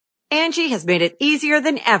Angie has made it easier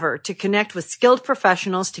than ever to connect with skilled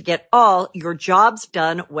professionals to get all your jobs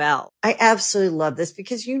done well. I absolutely love this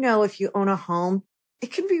because, if you own a home,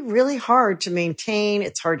 it can be really hard to maintain.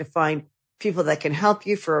 It's hard to find people that can help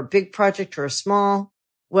you for a big project or a small.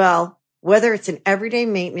 Well, whether it's in everyday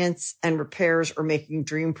maintenance and repairs or making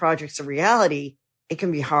dream projects a reality, it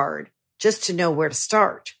can be hard just to know where to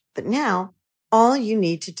start. But now, all you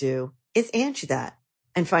need to do is Angie that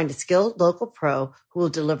and find a skilled local pro who will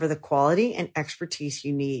deliver the quality and expertise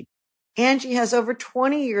you need. Angie has over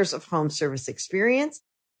 20 years of home service experience,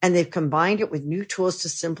 and they've combined it with new tools to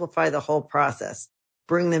simplify the whole process.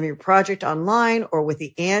 Bring them your project online or with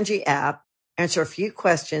the Angie app, answer a few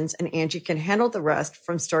questions, and Angie can handle the rest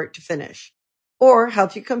from start to finish. Or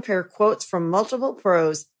help you compare quotes from multiple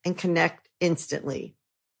pros and connect instantly,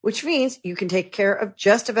 which means you can take care of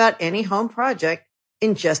just about any home project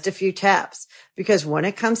in just a few taps. Because when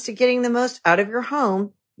it comes to getting the most out of your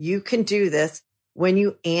home, you can do this when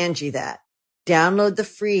you Angie that. Download the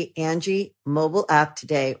free Angie mobile app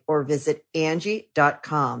today or visit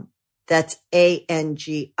Angie.com. That's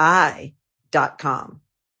ANGI.com.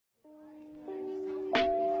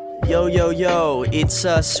 Yo, it's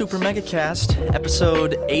Super Mega Cast,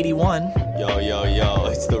 episode 81. Yo,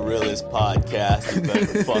 it's the realest podcast you've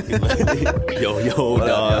ever fucking listened. Yo, What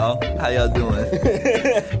dog. up, y'all? How y'all doing?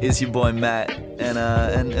 It's your boy Matt,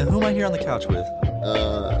 and who am I here on the couch with?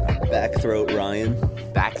 Backthroat Ryan.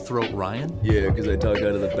 Backthroat Ryan? Yeah, because I talk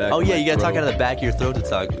out of the back. Oh of yeah, my you gotta throat. talk out of the back of your throat to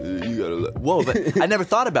talk. You gotta. Whoa, but I never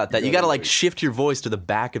thought about that. You gotta shift your voice to the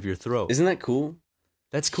back of your throat. Isn't that cool?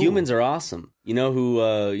 That's cool. Humans are awesome. You know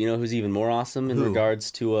who's even more awesome in Who?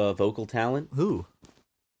 regards to vocal talent? Who?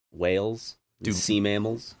 Whales. Dude. Sea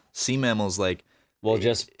mammals. Sea mammals, Well,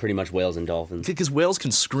 just pretty much whales and dolphins. because whales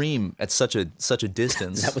can scream at such a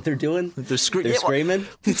distance. Is that what they're doing? They're They're screaming?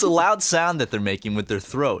 It's a loud sound that they're making with their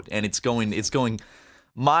throat, and it's going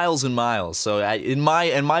miles and miles. So in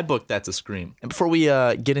my book, that's a scream. And before we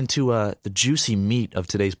get into the juicy meat of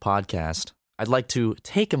today's podcast, I'd like to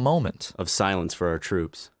take a moment. Of silence for our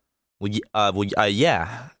troops. I would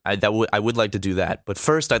like to do that. But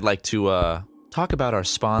first, I'd like to talk about our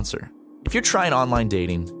sponsor. If you're trying online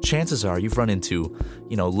dating, chances are you've run into,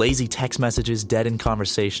 lazy text messages, dead-end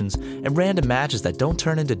conversations, and random matches that don't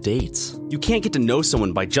turn into dates. You can't get to know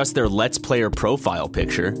someone by just their Let's Player profile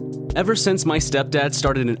picture. Ever since my stepdad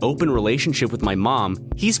started an open relationship with my mom,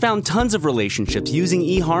 he's found tons of relationships using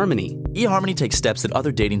eHarmony. eHarmony takes steps that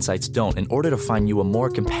other dating sites don't in order to find you a more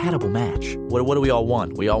compatible match. What do we all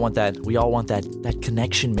want? We all want that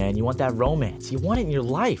connection, man. You want that romance. You want it in your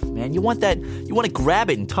life, man. You want to grab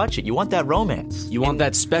it and touch it. You want that romance. You want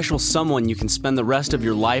that special someone you can spend the rest of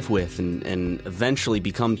your life with and eventually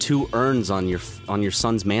become two urns on your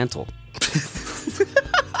son's mantle.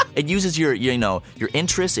 It uses your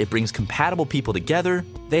interests. It brings compatible people together.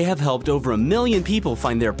 They have helped over 1 million people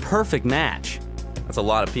find their perfect match. That's a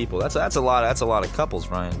lot of people. That's a lot of couples,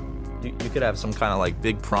 Ryan. You could have some kind of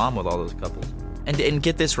big prom with all those couples. And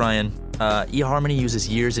get this, Ryan. eHarmony uses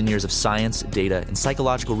years and years of science, data, and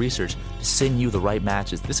psychological research to send you the right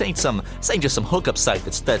matches. This ain't just some hookup site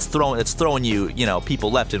that's throwing you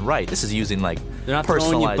people left and right. This is using They're not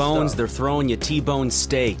throwing you bones, stuff. they're throwing you T-bone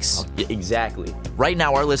steaks. Yeah, exactly. Right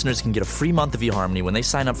now, our listeners can get a free month of eHarmony when they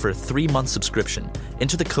sign up for a 3-month subscription.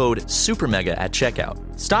 Enter the code SUPERMEGA at checkout.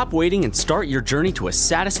 Stop waiting and start your journey to a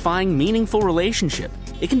satisfying, meaningful relationship.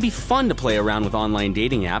 It can be fun to play around with online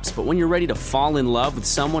dating apps, but when you're ready to fall in love with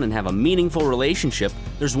someone and have a meaningful relationship,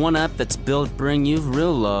 there's one app that's built to bring you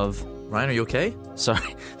real love. Ryan, are you okay?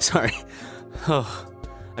 Sorry. Oh,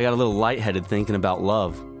 I got a little lightheaded thinking about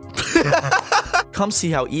love. Come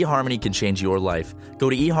see how eHarmony can change your life. Go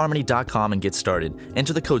to eHarmony.com and get started.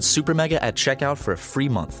 Enter the code SUPERMEGA at checkout for a free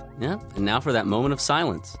month. Yeah, and now for that moment of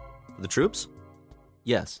silence. For the troops?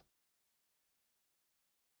 Yes.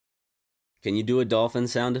 Can you do a dolphin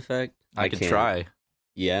sound effect? I could can't. try.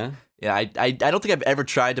 Yeah? Yeah, I don't think I've ever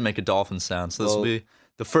tried to make a dolphin sound, so this will be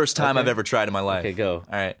the first time I've ever tried in my life. Okay, go. All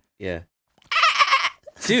right. Yeah.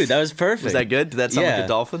 Dude, that was perfect. Was that good? Did that sound like a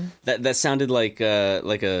dolphin? That sounded like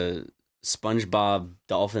a SpongeBob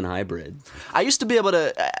dolphin hybrid. I used to be able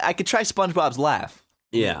to. I could try SpongeBob's laugh.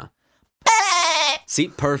 Yeah. See,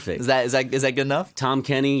 perfect. Is that good enough? Tom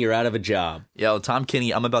Kenny, you're out of a job. Yo, Tom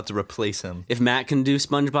Kenny, I'm about to replace him. If Matt can do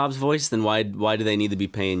SpongeBob's voice, then why do they need to be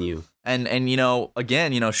paying you? And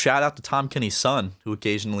again, shout out to Tom Kenny's son, who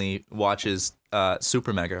occasionally watches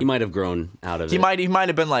Super Mega. He might have grown out of it. He might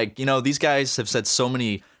have been like, these guys have said so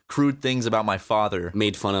many crude things about my father.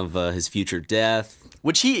 Made fun of his future death.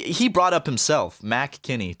 Which he brought up himself. Mac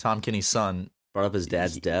Kinney, Tom Kenny's son, Brought up his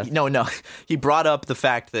dad's death? No. He brought up the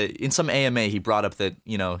fact that in some AMA, he brought up that,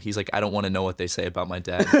 he's like, I don't want to know what they say about my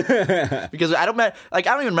dad. Because I don't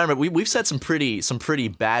even remember. We've said some pretty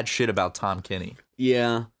bad shit about Tom Kenny.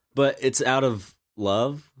 Yeah, but it's out of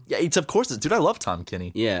love. Yeah, of course. Dude, I love Tom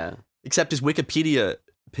Kenny. Yeah. Except his Wikipedia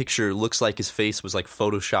picture looks like his face was like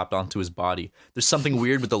photoshopped onto his body. There's something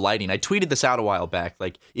weird with the lighting. I tweeted this out a while back.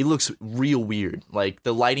 Like, it looks real weird. Like,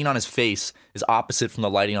 the lighting on his face is opposite from the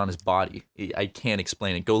lighting on his body. I can't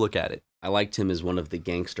explain it. Go look at it. I liked him as one of the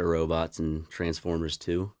gangster robots in Transformers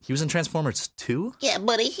 2. He was in Transformers 2? Yeah,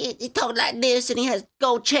 buddy, he talked like this, and he has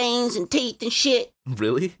gold chains and teeth and shit.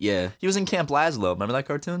 Really? Yeah. He was in Camp Laszlo. Remember that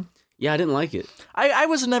cartoon? Yeah, I didn't like it. I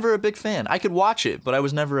was never a big fan. I could watch it, but I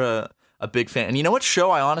was never a big fan. And you know what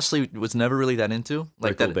show I honestly was never really that into?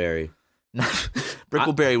 Like Brickleberry.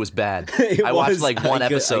 Brickleberry was bad. I watched like one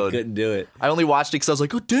episode. I couldn't do it. I only watched it because I was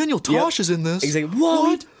like, oh, Daniel Tosh is in this. He's like,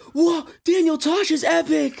 what? Daniel Tosh is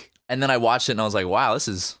epic. And then I watched it and I was like, wow, this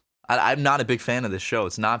is... I'm not a big fan of this show.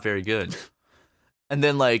 It's not very good. And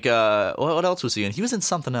then like, what else was he in? He was in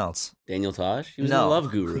something else. Daniel Tosh? He was No. in The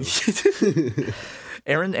Love Guru.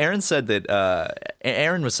 Aaron said that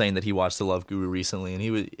Aaron was saying that he watched The Love Guru recently, and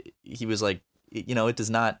he was like, it does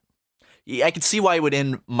not. I could see why it would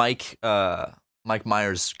end Mike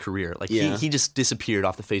Myers' career. Like he just disappeared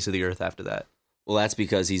off the face of the earth after that. Well, that's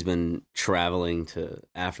because he's been traveling to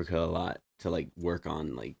Africa a lot to like work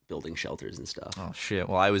on like building shelters and stuff. Oh shit!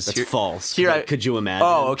 Well, I was That's false. Could you imagine?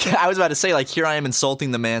 Oh, okay. I was about to say like here I am insulting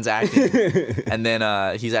the man's acting, and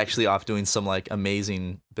then he's actually off doing some like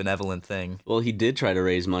amazing benevolent thing. Well, he did try to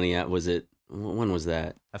raise money at when was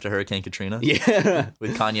that? After Hurricane Katrina? Yeah.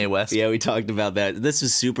 With Kanye West? Yeah, we talked about that. This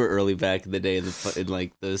was super early back in the day in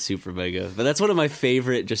like the Super Mega. But that's one of my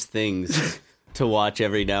favorite just things to watch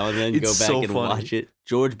every now and then. It's go back so and funny. watch it.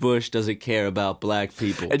 George Bush doesn't care about black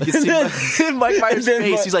people. And you see Mike Myers'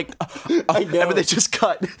 face, he's like, I know. and then they just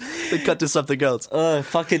cut. They cut to something else.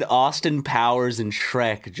 Fucking Austin Powers and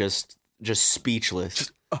Shrek just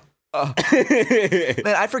speechless. Man,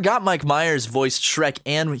 I forgot Mike Myers voiced Shrek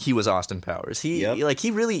and he was Austin Powers. There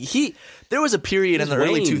was a period in the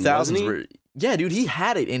early Wayne, 2000s where, yeah, dude, he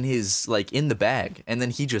had it in his, like, in the bag. And then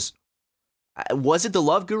he just, was it The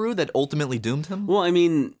Love Guru that ultimately doomed him? Well, I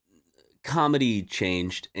mean, comedy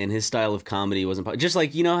changed and his style of comedy wasn't, just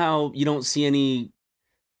like, you know how you don't see any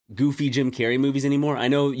goofy Jim Carrey movies anymore? I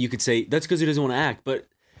know you could say that's because he doesn't want to act, but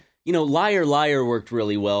Liar Liar worked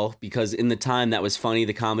really well because in the time that was funny,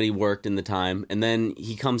 the comedy worked in the time, and then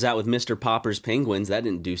he comes out with Mr. Popper's Penguins. That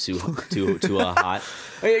didn't do too hot.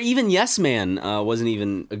 Or even Yes Man wasn't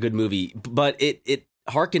even a good movie, but it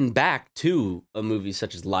harkened back to a movie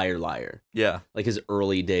such as Liar Liar. Yeah. Like his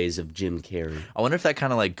early days of Jim Carrey. I wonder if that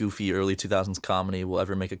kind of like goofy early 2000s comedy will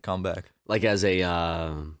ever make a comeback. Like as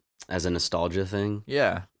a nostalgia thing.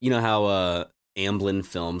 Yeah. You know how Amblin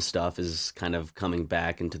film stuff is kind of coming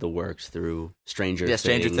back into the works through Stranger Things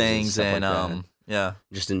and stuff like that. yeah.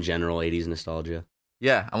 Just in general 80s nostalgia.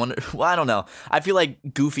 Yeah, I wonder. Well, I don't know. I feel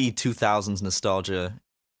like goofy 2000s nostalgia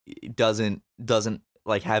doesn't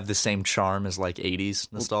like have the same charm as like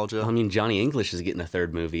 80s nostalgia. Well, I mean, Johnny English is getting a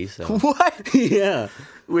third movie. So What? yeah,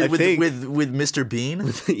 with Mr.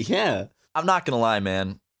 Bean? yeah. I'm not gonna lie,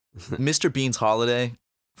 man. Mr. Bean's Holiday,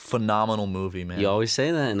 phenomenal movie, man. You always say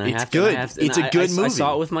that, and It's good. It's a good movie. I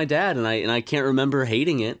saw it with my dad, and I can't remember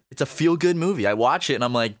hating it. It's a feel-good movie. I watch it and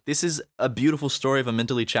I'm like, this is a beautiful story of a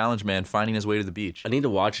mentally challenged man finding his way to the beach. I need to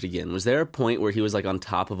watch it again. Was there a point where he was like on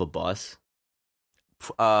top of a bus?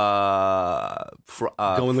 Going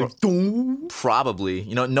like probably,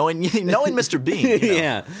 knowing Mr. Bean.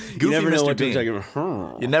 Yeah, Goofy you never know Mr. what Bean. to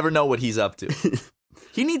talk. You never know what he's up to.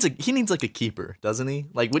 He needs like a keeper, doesn't he?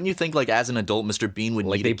 Like, wouldn't you think like as an adult, Mr. Bean would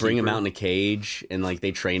Like need they a bring him keeper? out in a cage and like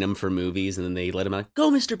they train him for movies and then they let him out. Go,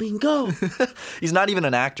 Mr. Bean, go. He's not even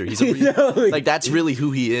an actor. He's a like that's really who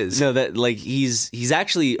he is. No, that like he's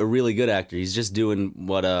actually a really good actor. He's just doing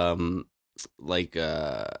what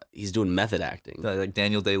he's doing method acting. Like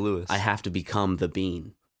Daniel Day-Lewis. I have to become the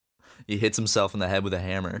Bean. He hits himself in the head with a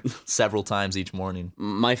hammer several times each morning.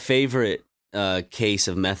 My favorite case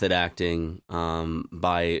of method acting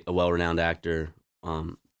by a well-renowned actor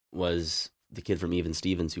was the kid from Even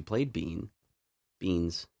Stevens who played Beans.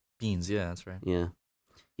 Beans, yeah, that's right. Yeah.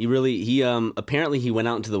 He apparently he went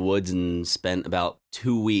out into the woods and spent about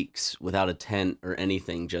 2 weeks without a tent or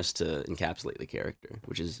anything just to encapsulate the character,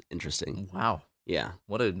 which is interesting. Wow. Yeah.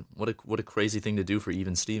 What a crazy thing to do for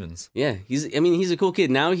Even Stevens. Yeah, he's a cool kid.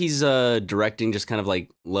 Now he's directing just kind of like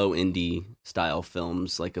low indie style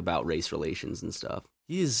films like about race relations and stuff.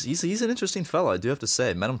 He's an interesting fellow, I do have to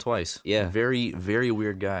say. Met him twice. Yeah. Very, very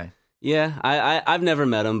weird guy. Yeah, I've never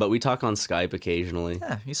met him, but we talk on Skype occasionally.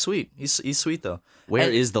 Yeah, he's sweet. He's sweet though. Where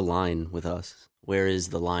is the line with us? Where is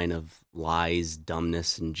the line of lies,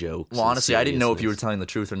 dumbness, and jokes? Well, honestly, I didn't know if you were seriousness? telling the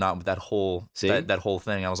truth or not with that whole that whole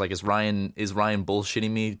thing. I was like, is Ryan bullshitting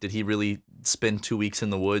me? Did he really spend 2 weeks in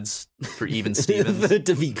the woods for Even Stevens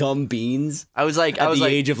to become Beans? I was like, At the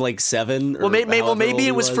age of like 7. Well, maybe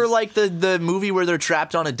it was for like the movie where they're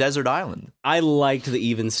trapped on a desert island. I liked the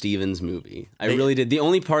Even Stevens movie. I really did. The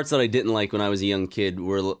only parts that I didn't like when I was a young kid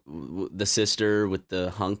were the sister with the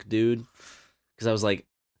hunk dude, because I was like.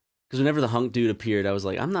 Because whenever the hunk dude appeared, I was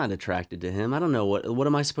like, I'm not attracted to him. I don't know what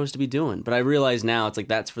am I supposed to be doing? But I realize now it's like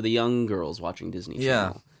that's for the young girls watching Disney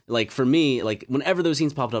Channel. Like for me, like whenever those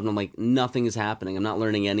scenes popped up, and I'm like, nothing is happening. I'm not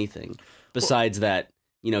learning anything besides that.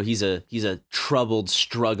 You know, he's a troubled,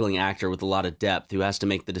 struggling actor with a lot of depth who has to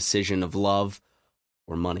make the decision of love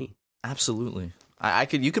or money. Absolutely.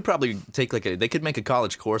 You could probably take they could make a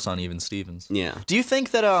college course on Even Stevens. Yeah. Do you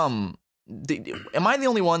think that am I the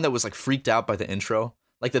only one that was like freaked out by the intro?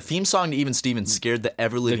 Like, the theme song to Even Stevens scared the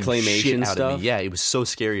ever-living shit out of me. Yeah, it was so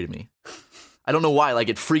scary to me. I don't know why. Like,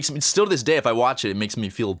 it freaks me. Still to this day, if I watch it, it makes me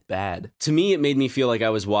feel bad. To me, it made me feel like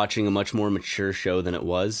I was watching a much more mature show than it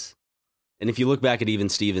was. And if you look back at Even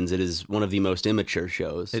Stevens, it is one of the most immature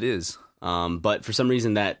shows. It is. But for some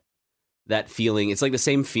reason, that feeling, it's like the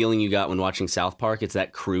same feeling you got when watching South Park. It's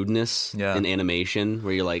that crudeness in animation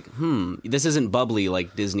where you're like, this isn't bubbly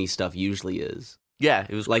like Disney stuff usually is. Yeah,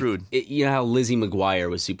 it was like, crude. You know how Lizzie McGuire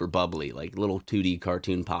was super bubbly, like little 2D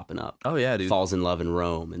cartoon popping up. Oh, yeah, dude. Falls in love in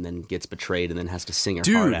Rome and then gets betrayed and then has to sing her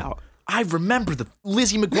heart out. I remember the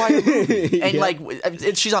Lizzie McGuire movie. And, like,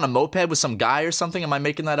 she's on a moped with some guy or something. Am I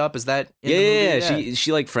making that up? Is that in the movie? Yeah.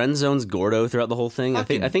 She like friend zones Gordo throughout the whole thing. I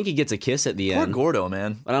think he gets a kiss at the end. Poor Gordo,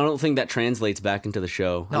 man. But I don't think that translates back into the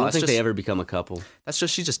show. I don't think they ever become a couple.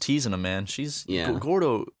 She's just teasing him, man.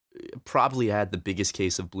 Gordo probably had the biggest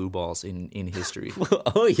case of blue balls in history.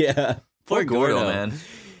 Oh, yeah. Poor Gordo, man.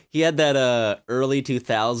 He had that early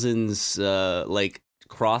 2000s like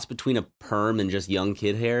cross between a perm and just young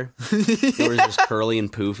kid hair. It was just curly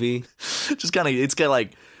and poofy. Just kind of, it's kind of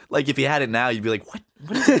like if you had it now, you'd be like, what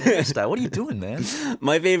is that hairstyle? What are you doing, man?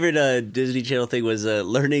 My favorite Disney Channel thing was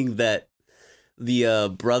learning that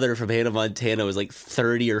the brother from Hannah Montana was like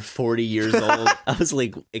 30 or 40 years old. I was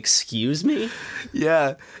like, excuse me?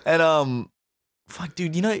 Yeah. And, fuck,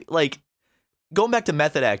 dude, you know, like, going back to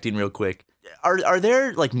method acting real quick, are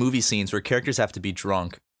there, like, movie scenes where characters have to be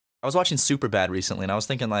drunk? I was watching Superbad recently, and I was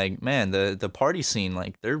thinking, like, man, the party scene,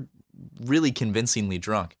 like, they're really convincingly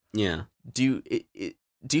drunk. Yeah. Do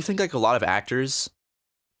you think, like, a lot of actors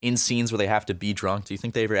in scenes where they have to be drunk, do you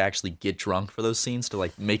think they ever actually get drunk for those scenes to,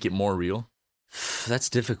 like, make it more real? That's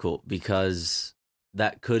difficult because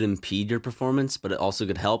that could impede your performance, but it also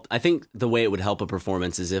could help. I think the way it would help a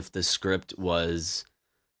performance is if the script was,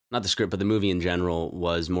 not the script, but the movie in general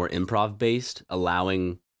was more improv based,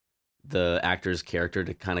 allowing the actor's character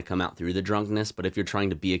to kind of come out through the drunkenness. But if you're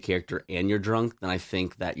trying to be a character and you're drunk, then I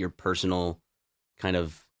think that your personal kind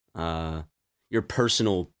of, your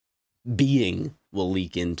personal being will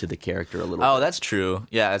leak into the character a little bit. Oh, that's true.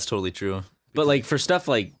 Yeah, that's totally true. But like for stuff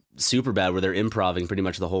like Superbad, where they're improvising pretty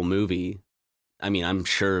much the whole movie, I mean, I'm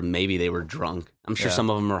sure maybe they were drunk. I'm sure some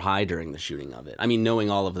of them were high during the shooting of it. I mean,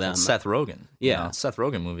 knowing all of them. Seth Rogen. Yeah. Seth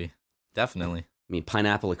Rogen movie. Definitely. I mean,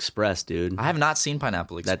 Pineapple Express, dude. I have not seen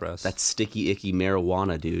Pineapple Express. That's sticky, icky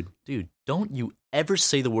marijuana, dude. Dude, don't you ever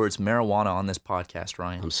say the words marijuana on this podcast,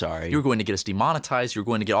 Ryan. I'm sorry. You're going to get us demonetized. You're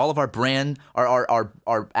going to get all of our brand,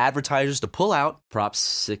 our advertisers to pull out. Prop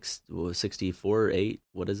 64, 8,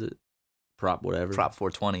 what is it? Prop whatever. Prop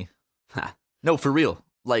 420. No, for real.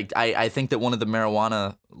 Like, I think that one of the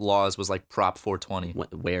marijuana laws was like Prop 420.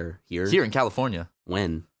 Where? Here? Here in California.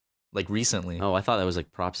 When? Like recently. Oh, I thought that was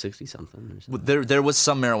like Prop 60 something. Or something. There was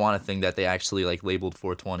some marijuana thing that they actually like labeled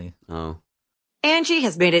 420. Oh. Angie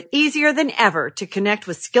has made it easier than ever to connect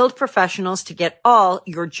with skilled professionals to get all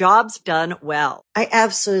your jobs done well. I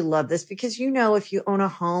absolutely love this because, you know, if you own a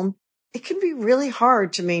home, it can be really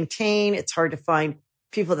hard to maintain. It's hard to find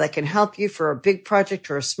people that can help you for a big project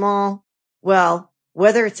or a small. Well,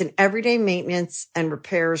 whether it's in everyday maintenance and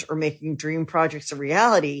repairs or making dream projects a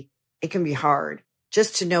reality, it can be hard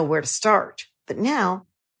just to know where to start. But now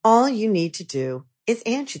all you need to do is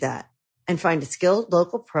Angie that and find a skilled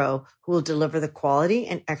local pro who will deliver the quality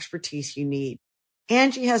and expertise you need.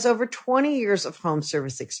 Angie has over 20 years of home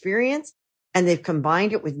service experience, and they've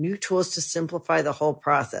combined it with new tools to simplify the whole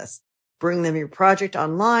process. Bring them your project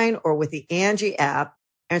online or with the Angie app,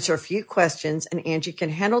 answer a few questions, and Angie can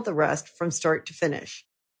handle the rest from start to finish.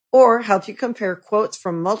 Or help you compare quotes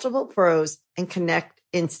from multiple pros and connect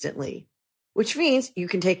instantly. which means you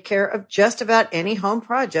can take care of just about any home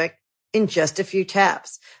project in just a few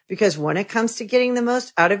taps. Because when it comes to getting the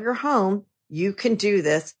most out of your home, you can do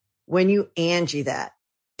this when you Angie that.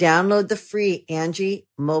 Download the free Angie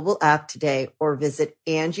mobile app today or visit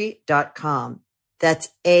Angie.com. That's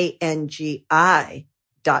ANGI.com.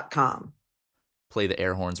 Play the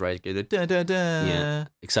air horns, right? Get it, da, da, da. Yeah.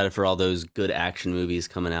 Excited for all those good action movies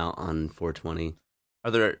coming out on 420.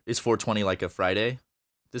 Is 420 like a Friday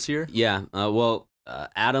this year? Yeah.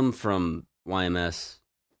 Adam from YMS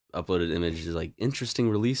uploaded images like interesting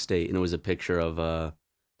release date, and it was a picture of the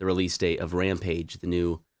release date of Rampage, the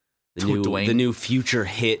new future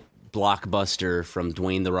hit blockbuster from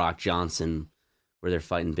Dwayne "The Rock" Johnson, where they're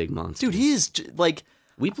fighting big monsters. Dude, he is like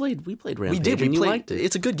we played Rampage. We did. And you liked it.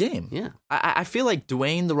 It's a good game. Yeah. I feel like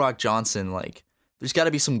Dwayne "The Rock" Johnson, like, there's got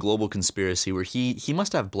to be some global conspiracy where he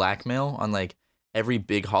must have blackmail on like every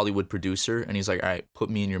big Hollywood producer, and he's like, all right, put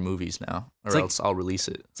me in your movies now, or else I'll release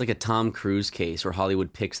it. It's like a Tom Cruise case where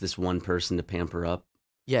Hollywood picks this one person to pamper up.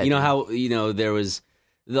 Yeah, you know how there was.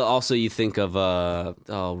 Also, you think of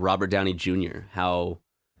Robert Downey Jr., how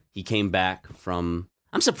he came back from.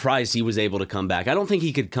 I'm surprised he was able to come back. I don't think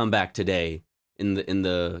he could come back today in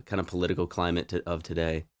the kind of political climate of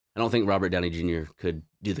today. I don't think Robert Downey Jr. could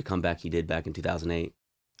do the comeback he did back in 2008.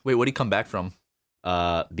 Wait, what did he come back from?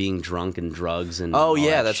 Being drunk and drugs and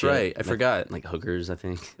that's shit. right. I forgot. Like hookers, I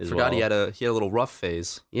think. I forgot he had a little rough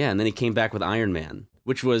phase. Yeah, and then he came back with Iron Man,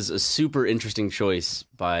 which was a super interesting choice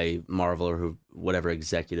by Marvel or whatever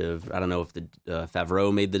executive. I don't know if the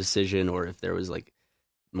Favreau made the decision or if there was like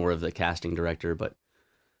more of the casting director, but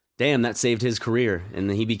damn, that saved his career, and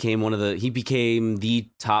then he became the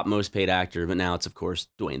top most paid actor. But now it's of course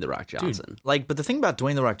Dwayne "The Rock" Johnson. Dude, but the thing about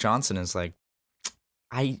Dwayne "The Rock" Johnson is like,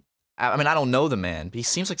 I mean, I don't know the man, but he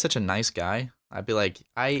seems like such a nice guy. I'd be like,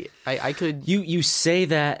 I could. You say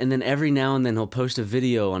that, and then every now and then he'll post a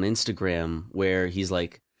video on Instagram where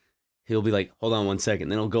he'll be like, hold on one second.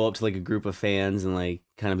 Then he'll go up to like a group of fans and like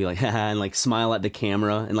kind of be like, haha, and like smile at the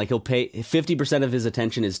camera. And like he'll pay 50% of his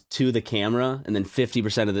attention is to the camera. And then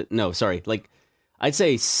 50% like I'd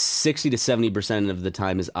say 60 to 70% of the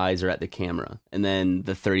time his eyes are at the camera. And then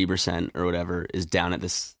the 30% or whatever is down at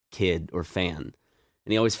this kid or fan.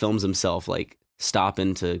 And he always films himself like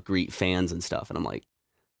stopping to greet fans and stuff. And I'm like,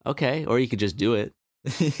 okay, or you could just do it.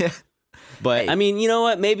 Yeah. But I mean, you know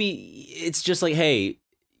what? Maybe it's just like, hey,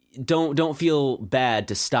 don't feel bad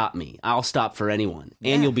to stop me. I'll stop for anyone,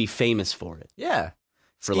 and you'll be famous for it. Yeah,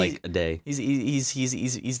 for like a day. He's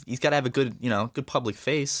got to have a good good public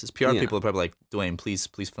face. His PR people are probably like, Dwayne, please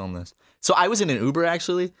film this. So I was in an Uber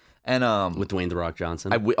actually, and with Dwayne "The Rock"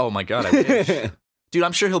 Johnson. Oh my god, I wish. Dude,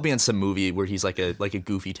 I'm sure he'll be in some movie where he's like a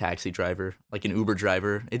goofy taxi driver, like an Uber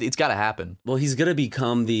driver. It's got to happen. Well, he's gonna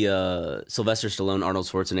become the Sylvester Stallone, Arnold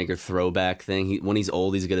Schwarzenegger throwback thing. When he's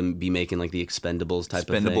old, he's gonna be making like the Expendables type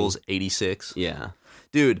of thing. Expendables 86. Yeah,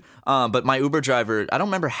 dude. But my Uber driver, I don't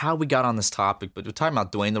remember how we got on this topic, but we're talking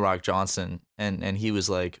about Dwayne "The Rock" Johnson, and he was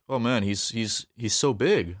like, "Oh man, he's so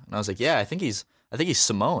big," and I was like, "Yeah, I think he's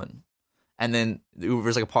Samoan," and then the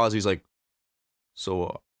Uber's like a pause. He's like,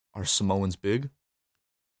 "So are Samoans big?"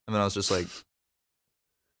 And then I was just like,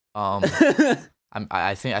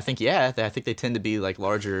 I think yeah, I think they tend to be like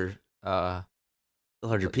larger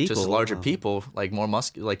people, just larger people, like more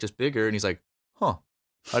muscular, like just bigger. And he's like, huh,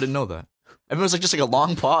 I didn't know that. And it was like just like a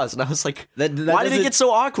long pause, and I was like, why did it get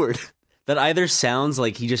so awkward? That either sounds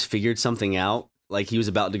like he just figured something out, like he was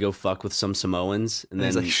about to go fuck with some Samoans, and then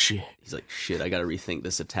he's like, shit. I got to rethink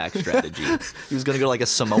this attack strategy. He was gonna go to like a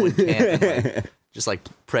Samoan camp. And, just like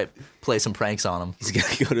play some pranks on him. He's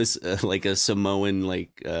gonna go to like a Samoan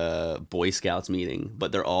Boy Scouts meeting,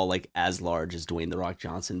 but they're all like as large as Dwayne "The Rock"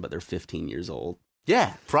 Johnson, but they're 15 years old.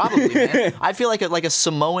 Yeah, probably, man. I feel like a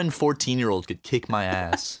Samoan 14-year-old could kick my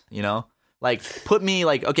ass. Like put me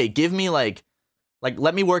give me like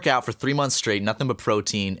let me work out for 3 months straight, nothing but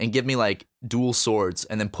protein, and give me like dual swords,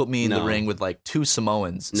 and then put me in the ring with like two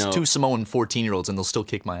Samoan 14-year-olds, and they'll still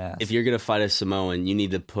kick my ass. If you're gonna fight a Samoan, you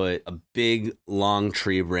need to put a big long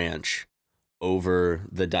tree branch over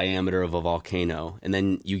the diameter of a volcano, and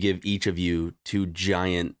then you give each of you two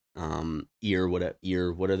giant what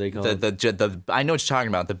are they called? The I know what you're talking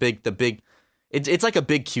about. The big. It's like a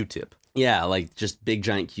big Q-tip. Yeah, like just big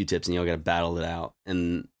giant Q-tips, and you all got to battle it out,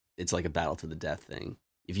 and it's like a battle to the death thing.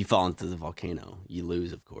 If you fall into the volcano, you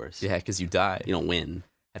lose, of course. Yeah, because you die. You don't win.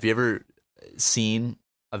 Have you ever seen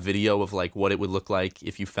a video of like what it would look like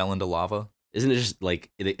if you fell into lava? Isn't it just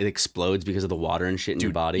like it explodes because of the water and shit in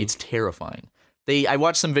your body? It's terrifying. I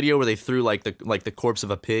watched some video where they threw like the corpse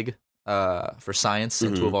of a pig for science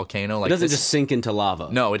into a volcano. Like, it doesn't just sink into lava.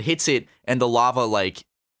 No, it hits it, and the lava like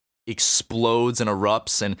explodes and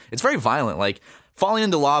erupts, and it's very violent. Like falling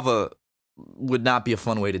into lava would not be a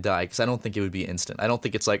fun way to die because I don't think it would be instant. I don't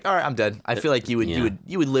think it's like, all right, I'm dead. I feel like you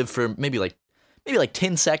would live for maybe like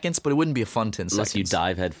 10 seconds, but it wouldn't be a fun 10 seconds. Unless you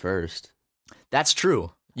dive head first. That's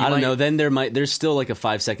true. I don't know. Then there's still like a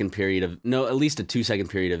 5-second period at least a 2-second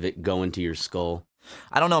period of it going to your skull.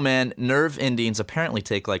 I don't know, man. Nerve endings apparently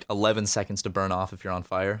take like 11 seconds to burn off if you're on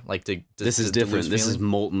fire. Like this is different. This is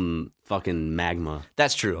molten fucking magma.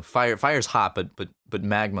 That's true. Fire's hot, but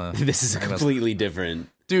magma. This is a completely different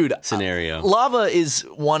scenario. Lava is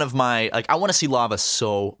one of my I want to see lava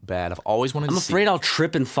so bad. I've always wanted. I'm afraid I'll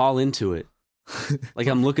trip and fall into it. Like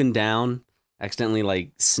I'm looking down, accidentally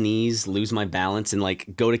like sneeze, lose my balance, and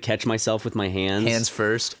like go to catch myself with my hands. Hands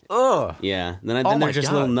first. Ugh. Yeah. Then they're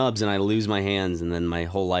just little nubs, and I lose my hands, and then my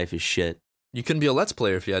whole life is shit. You couldn't be a Let's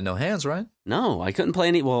Player if you had no hands, right? No, I couldn't play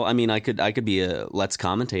any. Well, I mean, I could be a Let's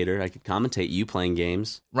commentator. I could commentate you playing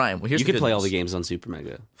games. Ryan, well, you could play all the games on Super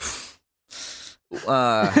Mega.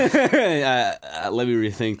 Let me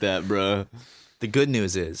rethink that, bro. The good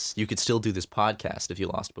news is you could still do this podcast if you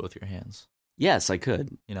lost both your hands. Yes, I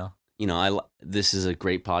could. This is a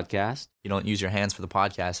great podcast. You don't use your hands for the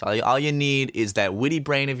podcast. All you need is that witty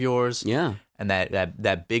brain of yours. Yeah. And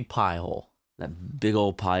that big pie hole. That big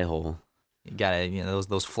old pie hole. You gotta,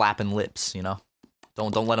 those flapping lips.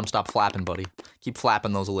 Don't let them stop flapping, buddy. Keep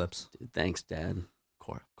flapping those lips. Dude, thanks, Dad.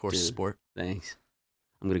 Of course, sport. Thanks.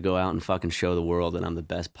 I'm gonna go out and fucking show the world that I'm the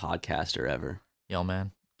best podcaster ever. Yo,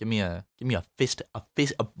 man, give me a fist, a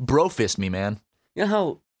bro fist me, man. You know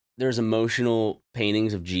how there's emotional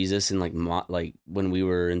paintings of Jesus in like when we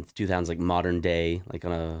were in 2000s, like modern day, like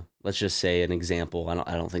on a, let's just say an example.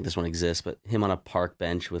 I don't think this one exists, but him on a park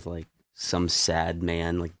bench with like some sad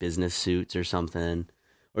man, like business suits or something,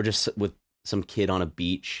 or just with some kid on a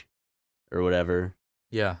beach or whatever.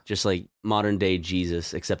 Yeah. Just like modern day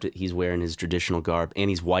Jesus, except that he's wearing his traditional garb and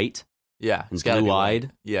he's white. Yeah. And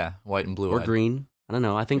blue-eyed. Yeah, white and blue-eyed. Or green. I don't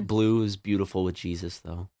know. I think blue is beautiful with Jesus,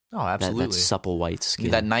 though. Oh, absolutely. That supple white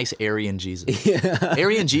skin. That nice Aryan Jesus. Yeah.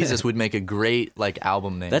 Aryan Jesus would make a great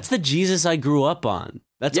album name. That's the Jesus I grew up on.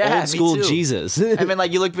 That's old school Jesus. I mean,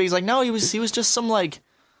 you look, he's like, no, he was just some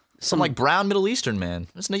brown Middle Eastern man.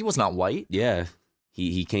 He was not white. Yeah.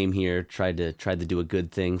 He came here, tried to do a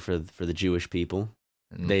good thing for the Jewish people.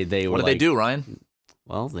 They were. What did they do, Ryan?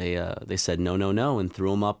 Well, they said no, and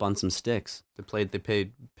threw him up on some sticks. They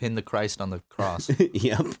pinned the Christ on the cross.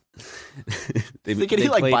 Yep. they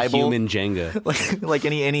played Bible human Jenga. like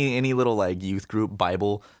any little youth group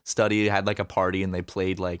Bible study had a party, and they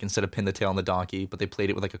played instead of pin the tail on the donkey, but they played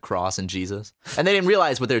it with a cross and Jesus, and they didn't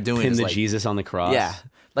realize what they're doing. Pin the Jesus on the cross. Yeah.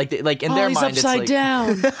 In their he's mind, upside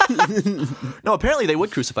down. No, apparently they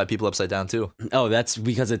would crucify people upside down too. Oh, that's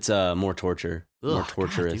because it's more torture, more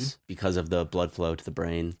torturous God, because of the blood flow to the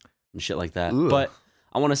brain and shit like that. Ugh. But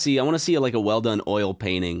I want to see a well done oil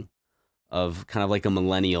painting of kind of like a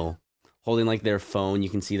millennial holding their phone. You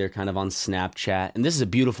can see they're kind of on Snapchat, and this is a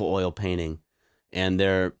beautiful oil painting, and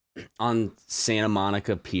they're on Santa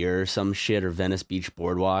Monica Pier or some shit, or Venice Beach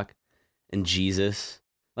Boardwalk, and Jesus.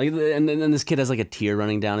 And then this kid has a tear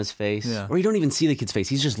running down his face. Yeah. Or you don't even see the kid's face.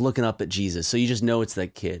 He's just looking up at Jesus. So you just know it's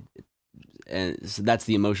that kid. And so that's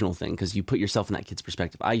the emotional thing, because you put yourself in that kid's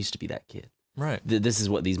perspective. I used to be that kid. Right. This is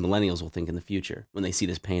what these millennials will think in the future when they see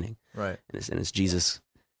this painting. Right. And it's Jesus,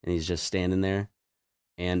 and he's just standing there.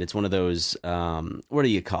 And it's one of those, what do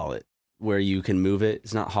you call it? Where you can move it.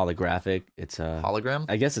 It's not holographic. It's a... Hologram?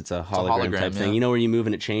 I guess it's a hologram type thing. Yeah. You know where you move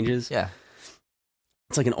and it changes? Yeah.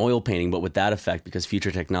 It's like an oil painting, but with that effect, because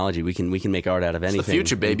future technology, we can make art out of anything. It's the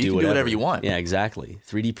future, baby. You can do whatever you want. Yeah, exactly.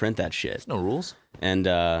 3D print that shit. There's no rules. And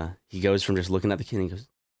he goes from just looking at the kid and he goes,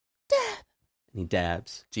 dab. And he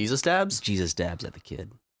dabs. Jesus dabs? Jesus dabs at the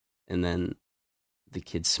kid. And then the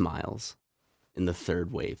kid smiles in the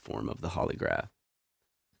third wave form of the holograph.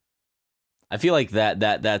 I feel like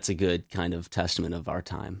that's a good kind of testament of our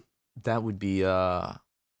time. That would be, I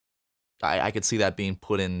could see that being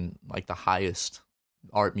put in the highest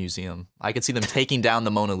art museum. I could see them taking down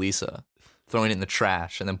the Mona Lisa, throwing it in the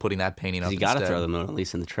trash, and then putting that painting up. You got to throw the Mona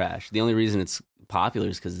Lisa in the trash. The only reason it's popular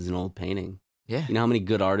is because it's an old painting. Yeah. You know how many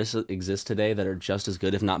good artists exist today that are just as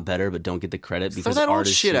good, if not better, but don't get the credit because that art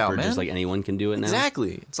is shit super, out, man. just like anyone can do it now.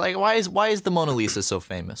 Exactly. It's why is the Mona Lisa so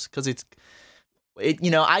famous? Because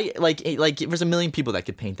there's a million people that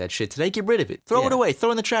could paint that shit today. Get rid of it. Throw it away. Throw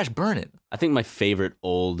it in the trash. Burn it. I think my favorite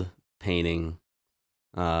old painting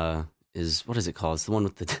is, what is it called? It's the one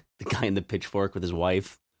with the guy in the pitchfork with his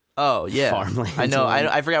wife. Oh, yeah. Farmland. I know.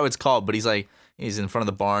 I forgot what it's called, but he's He's in front of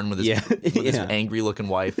the barn with his, his angry-looking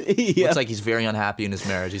wife. Looks like he's very unhappy in his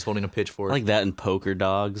marriage. He's holding a pitchfork. Like that in Poker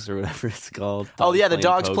Dogs or whatever it's called. The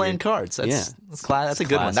dogs playing cards. That's a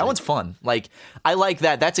good one. That one's fun. Like, I like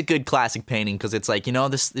that. That's a good classic painting because it's like,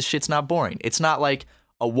 this shit's not boring. It's not like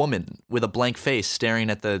a woman with a blank face staring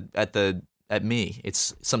at me.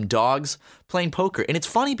 It's some dogs playing poker. And it's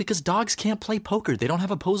funny because dogs can't play poker. They don't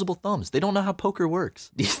have opposable thumbs. They don't know how poker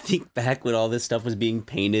works. Do you think back when all this stuff was being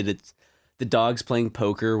painted, the dogs playing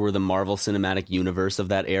poker were the Marvel Cinematic Universe of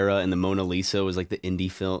that era, and the Mona Lisa was like the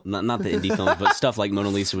indie film, not the indie films, but stuff like Mona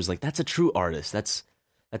Lisa was like, that's a true artist. That's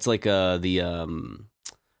like the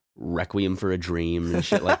Requiem for a Dream and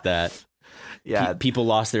shit like that. Yeah, people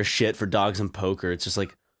lost their shit for dogs and poker. It's just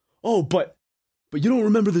like, oh, but you don't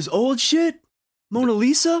remember this old shit, Mona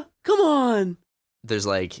Lisa? Come on. There's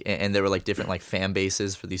and there were different fan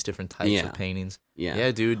bases for these different types of paintings. Yeah,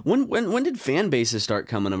 dude. When did fan bases start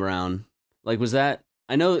coming around? Was that,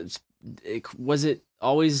 I know, was it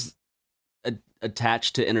always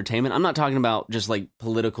attached to entertainment? I'm not talking about just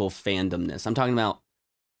political fandomness. I'm talking about,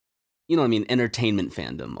 you know what I mean, entertainment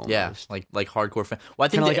fandom almost. Yeah, like hardcore fan. Well, I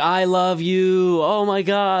think I love you, oh my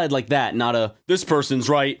God, like that, not this person's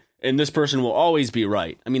right and this person will always be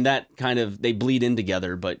right. I mean, that kind of, they bleed in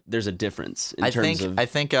together, but there's a difference in terms of... I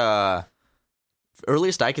think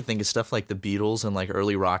earliest I could think is stuff like the Beatles and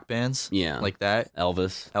early rock bands. Yeah. Like that.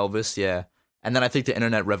 Elvis, yeah. And then I think the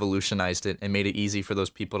internet revolutionized it and made it easy for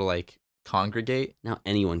those people to congregate. Now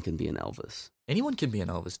anyone can be an Elvis. Anyone can be an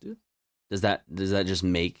Elvis, dude. Does that just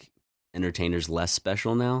make entertainers less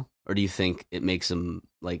special now? Or do you think it makes them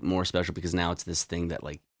more special because now it's this thing that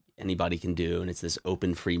anybody can do and it's this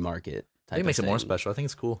open free market type of thing? It makes it more special. I think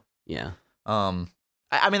it's cool. Yeah.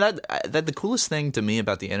 I mean that the coolest thing to me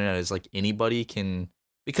about the internet is anybody can,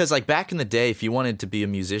 because back in the day, if you wanted to be a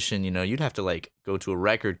musician, you'd have to go to a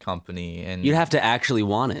record company and you'd have to actually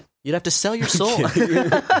want it. You'd have to sell your soul.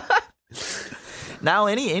 Now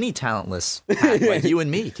any talentless hack like you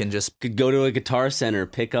and me could go to a Guitar Center,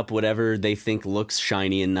 pick up whatever they think looks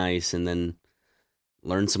shiny and nice, and then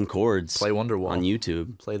learn some chords. Play Wonderwall on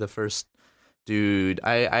YouTube. Play the first. Dude,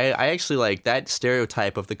 I actually like that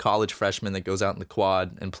stereotype of the college freshman that goes out in the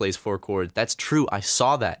quad and plays 4 chords. That's true. I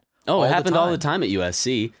saw that. Oh, it happened all the time at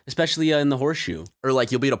USC, especially in the Horseshoe. Or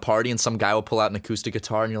you'll be at a party and some guy will pull out an acoustic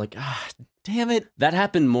guitar and you're like, damn it. That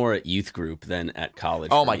happened more at youth group than at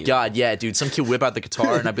college. Oh my God, yeah, dude. Some kid whip out the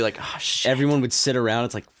guitar and I'd be like, shit. Everyone would sit around.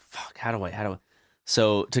 It's like, fuck, how do I?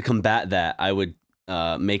 So to combat that, I would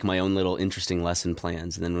make my own little interesting lesson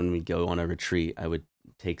plans. And then when we'd go on a retreat, I would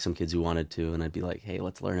take some kids who wanted to, and I'd be like, hey,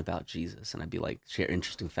 let's learn about Jesus. And I'd be like, share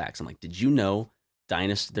interesting facts. I'm like, did you know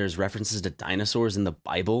there's references to dinosaurs in the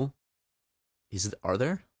Bible? Are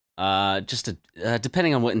there?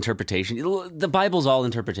 Depending on what interpretation. The Bible's all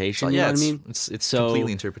interpretation. You know what I mean? It's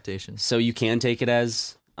completely interpretation. So you can take it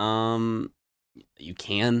as a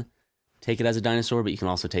dinosaur, but you can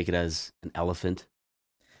also take it as an elephant.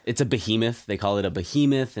 It's a behemoth. They call it a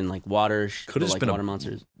behemoth, and water. Could have just been water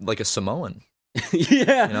monsters, like a Samoan.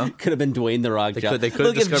 Yeah, could have been Dwayne the Rock Johnson. They could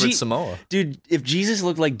have discovered Samoa. Dude, if Jesus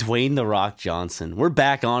looked like Dwayne the Rock Johnson, we're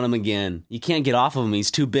back on him again. You can't get off of him.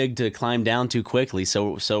 He's too big to climb down too quickly.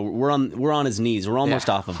 So we're on his knees. We're almost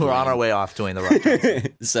off of him. We're on our way off Dwayne the Rock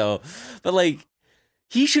Johnson. But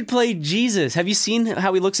he should play Jesus. Have you seen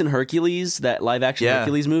how he looks in Hercules, that live action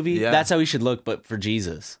Hercules movie? Yeah. That's how he should look, but for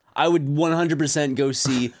Jesus. I would 100% go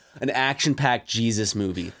see an action-packed Jesus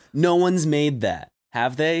movie. No one's made that.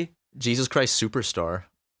 Have they? Jesus Christ Superstar.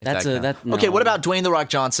 No. Okay, what about Dwayne The Rock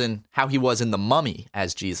Johnson, how he was in The Mummy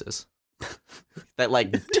as Jesus?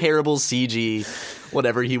 That terrible CG,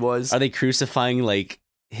 whatever he was. Are they crucifying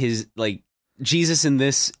his Jesus in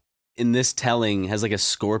this telling has a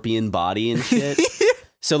scorpion body and shit?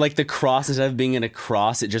 So the cross, instead of being in a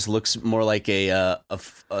cross, it just looks more like a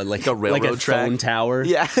railroad track. Phone tower.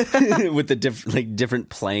 Yeah. With the different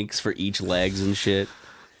planks for each legs and shit.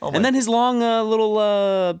 And then his long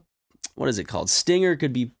little what is it called? Stinger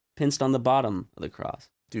could be pinched on the bottom of the cross.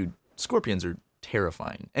 Dude, scorpions are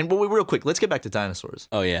terrifying. And real quick, let's get back to dinosaurs.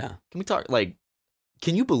 Oh yeah. Can we talk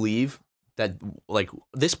can you believe that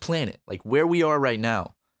this planet, where we are right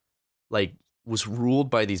now, was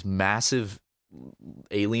ruled by these massive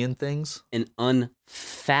alien things? An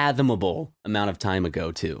unfathomable amount of time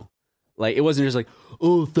ago too. It wasn't just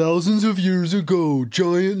thousands of years ago,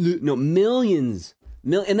 giant no, millions.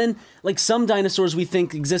 And then, some dinosaurs we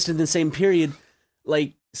think existed in the same period,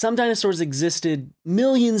 some dinosaurs existed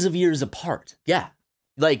millions of years apart. Yeah.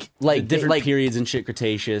 Different periods and shit,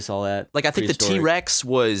 Cretaceous, all that. I think the T-Rex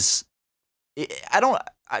was...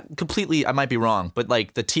 I I might be wrong, but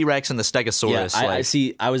like the T-Rex and the Stegosaurus. Yeah, like, I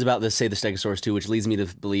see. I was about to say the Stegosaurus too, which leads me to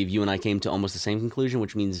believe you and I came to almost the same conclusion,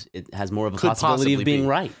 which means it has more of a Could possibility of possibly being be.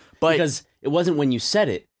 right. But- because it wasn't when you said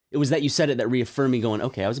it. It was that you said it that reaffirmed me going,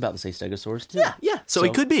 okay, I was about to say Stegosaurus too. Yeah. So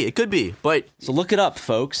it could be. But So look it up,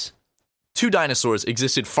 folks. two dinosaurs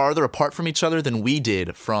existed farther apart from each other than we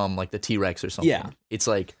did from like the T-Rex or something. Yeah. It's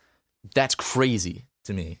like, that's crazy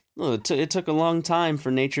to me. Well, it took a long time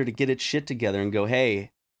for nature to get its shit together and go,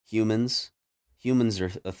 hey, humans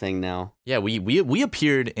are a thing now. Yeah, we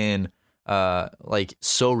appeared in like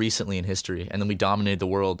so recently in history, and then we dominated the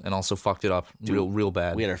world and also fucked it up real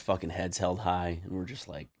bad. We had our fucking heads held high, and we're just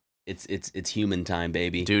like, it's human time,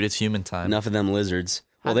 baby. Dude, it's human time. Enough of them lizards.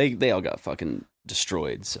 Well, they all got fucking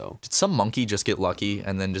destroyed. So Did some monkey just get lucky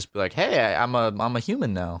and then just be like, "Hey, I'm a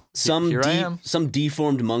human now. Here I am." Some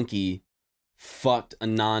deformed monkey fucked a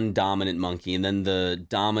non-dominant monkey, and then the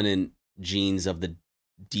dominant genes of the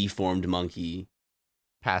deformed monkey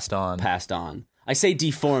Passed on. I say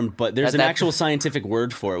deformed, but there's That- an actual scientific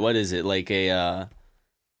word for it. What is it? Like a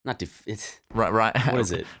it's Right. What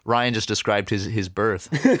is it? Ryan just described his birth.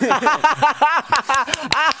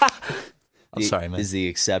 I'm sorry, man. Is the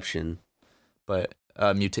exception. But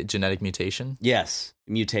genetic mutation. Yes,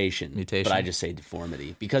 mutation. Mutation. But I just say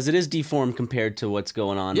deformity because it is deformed compared to what's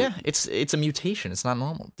going on. Yeah, it's a mutation. It's not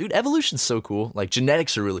normal. Dude, evolution's so cool. Like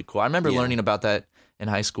genetics are really cool. I remember learning about that in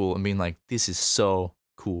high school and being like, this is so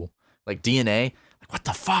cool. Like DNA, like what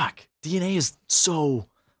the fuck? DNA is so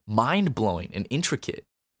mind-blowing and intricate.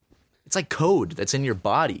 It's like code that's in your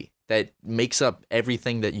body that makes up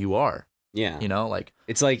everything that you are. Yeah. You know, like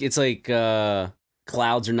It's like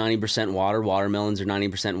clouds are 90% water, watermelons are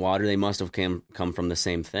 90% water. They must have come from the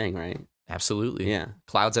same thing, right? absolutely. Yeah.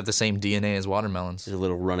 Clouds have the same DNA as watermelons. There's a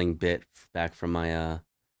little running bit back from my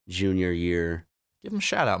junior year. Give him a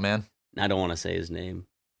shout out, man. I don't want to say his name.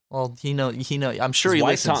 Well, he know. I'm sure His he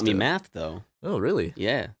wife listens taught me to it. math, though. Oh, really?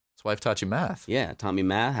 Yeah. His wife taught you math. Yeah. Taught me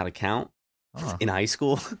math, how to count Oh. in high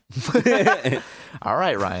school. All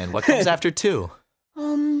right, Ryan. What comes after 2?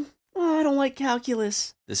 I don't like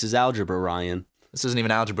calculus. This is algebra, Ryan. This isn't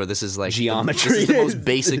even algebra. This is like Geometry. This is the most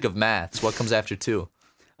basic of maths. What comes after 2?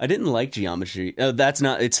 I didn't like geometry. That's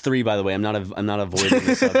not. It's 3, by the way. I'm not avoiding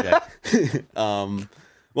the subject.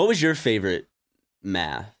 What was your favorite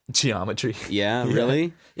math? Geometry. Yeah,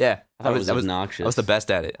 really? Yeah, I thought it was obnoxious. I was the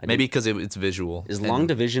best at it. Maybe because it's visual. Is And- long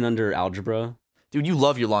division under algebra? Dude, you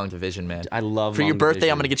love your long division, man. I love. For your long birthday,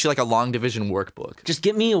 division. I'm gonna get you like a long division workbook. Just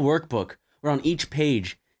get me a workbook where on each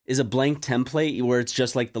page is a blank template where it's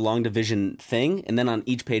just like the long division thing, and then on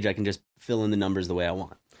each page I can just fill in the numbers the way I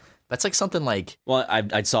want. That's like something like, Well,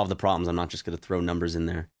 I'd solve the problems. I'm not just going to throw numbers in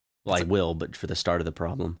there. Well, I will, but for the start of the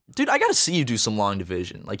problem. dude, I gotta see you do some long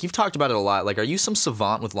division. Like you've talked about it a lot. Like, are you some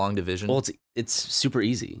savant with long division? Well, it's super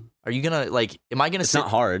easy. Are you gonna like? Am I gonna It's sit? not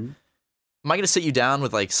hard. Am I gonna sit you down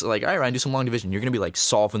with like, all right, Ryan, do some long division? You're gonna be like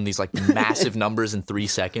solving these like massive numbers in 3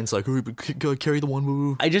 seconds. Like, carry the one.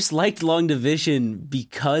 Woo. I just liked long division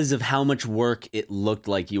because of how much work it looked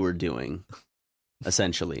like you were doing,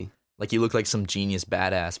 essentially. Like you look like some genius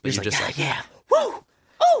badass, but you're just like, yeah, woo,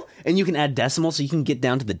 oh, and you can add decimals, so you can get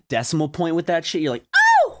down to the decimal point with that shit. You're like,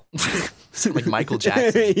 oh, like Michael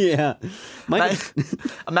Jackson. yeah.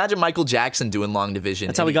 Imagine Michael Jackson doing long division.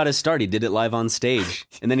 That's how he got his start. He did it live on stage,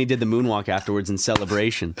 and then he did the moonwalk afterwards in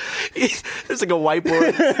celebration. There's like a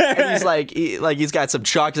whiteboard, and he's got some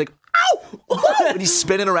chalk. He's like, ow! And he's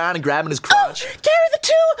spinning around and grabbing his crotch. Carry the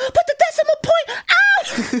 2, put the decimal point.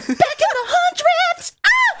 Ow! Back in the hundreds.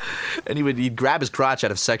 And he'd grab his crotch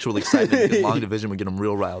out of sexual excitement because long division would get him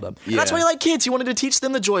real riled up. And that's why he liked kids. He wanted to teach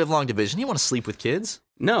them the joy of long division. He didn't want to sleep with kids.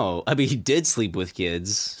 No, I mean he did sleep with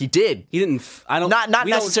kids. He did. He didn't. I don't. Not we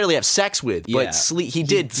don't- necessarily have sex with, Yeah. but sleep. He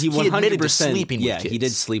did. He 100%, admitted to sleeping with yeah, kids. he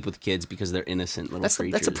did sleep with kids because they're innocent little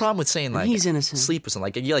creatures. That's a problem with saying like he's innocent. sleep with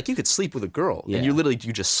something. Like you could sleep with a girl, Yeah. and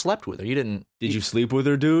you just slept with her. You didn't. Did you sleep with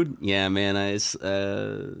her, dude? Yeah, man. I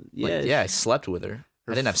slept with her.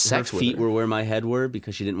 I didn't have sex her with feet her. were where my head were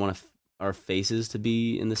because she didn't want our faces to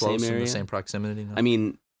be in the Close same in area. the same proximity. No? I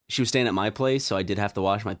mean, she was staying at my place, so I did have to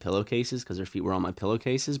wash my pillowcases because her feet were on my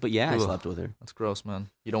pillowcases. But yeah, I Ugh. slept with her. That's gross, man.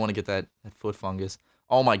 You don't want to get that foot fungus.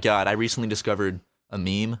 Oh my god! I recently discovered a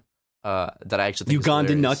meme that I actually think is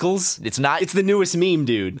Uganda hilarious. Knuckles? It's not. It's the newest meme,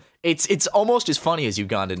 dude. It's almost as funny as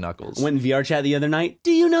Uganda Knuckles. Went in VR chat the other night.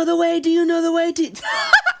 Do you know the way? Do you know the way?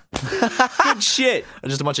 Good shit. Are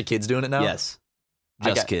just a bunch of kids doing it now? Yes.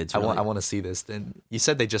 Just kids. I Really. want to see this. Then you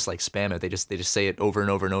said they just like spam it. They just say it over and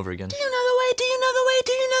over and over again. Do you know the way? Do you know the way?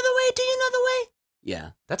 Do you know the way? Do you know the way? Yeah.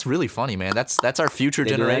 That's really funny, man. That's our future They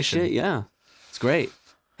do that generation. shit, yeah. It's great.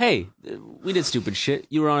 Hey, we did stupid shit.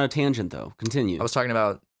 You were on a tangent, though. Continue. I was talking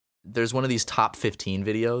about, there's one of these top 15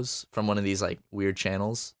 videos from one of these like weird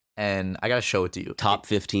channels, and I gotta show it to you. Top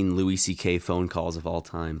 15 Louis C.K. phone calls of all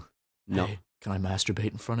time. No. Hey, can I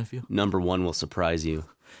masturbate in front of you? Number 1 will surprise you.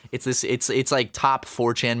 It's like top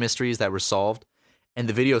 4chan mysteries that were solved, and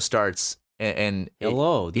the video starts and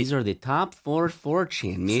hello, these are the top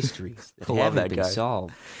 4chan mysteries that haven't been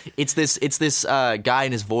solved. It's this guy,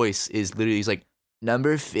 and his voice is literally, he's like,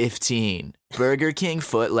 number 15, Burger King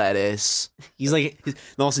foot lettuce. He's like, and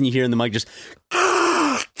all of a sudden you hear in the mic just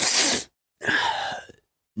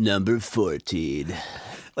number 14.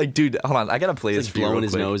 Like, dude, hold on, I gotta play this. Like for you blowing real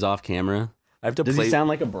his quick. nose off camera. I have to Does play. he sound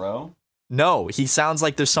like a bro? No, he sounds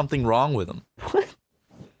like there's something wrong with him. What?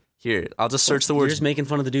 Here, I'll just search the You're words. just making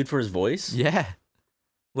fun of the dude for his voice? Yeah.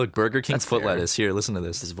 Look, Burger King That's foot fair. lettuce. Here, listen to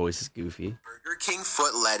this. His voice is goofy. Burger King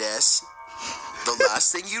foot lettuce. The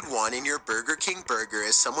last thing you'd want in your Burger King burger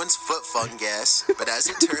is someone's foot fungus. But as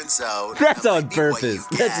it turns out, That's that on might be what purpose.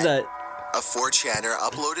 you That's get. not. A 4chaner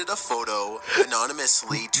uploaded a photo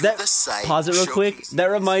anonymously to That, the site. pause it real quick. showcasing That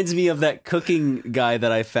reminds me of that cooking guy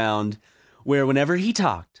that I found, where whenever he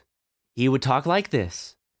talked, he would talk like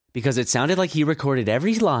this because it sounded like he recorded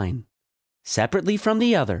every line separately from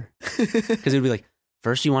the other. Because it would be like,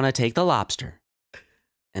 first you want to take the lobster,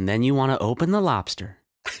 and then you want to open the lobster,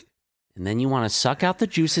 and then you want to suck out the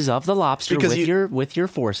juices of the lobster Because with your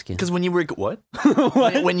foreskin. Because when you what?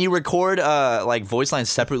 What? When you record like voice lines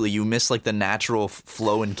separately, you miss like the natural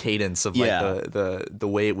flow and cadence of like Yeah. the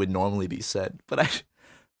way it would normally be said. But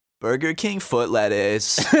Burger King foot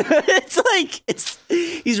lettuce.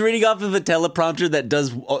 He's reading off of a teleprompter that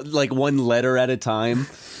does like one letter at a time,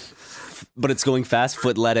 but it's going fast.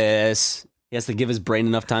 Foot lettuce. He has to give his brain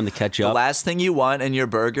enough time to catch The up. last thing you want in your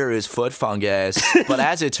burger is foot fungus. But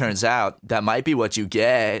as it turns out, that might be what you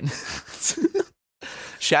get.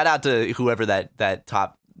 Shout out to whoever that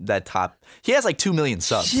top. He has like 2 million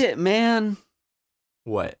subs. Shit, man.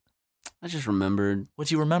 What? I just remembered. What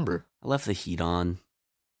do you remember? I left the heat on.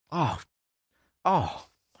 Oh,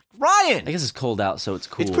 Ryan. I guess it's cold out, so it's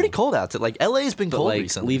cool. It's pretty cold out. Like LA's been But cold like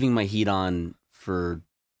recently. leaving my heat on for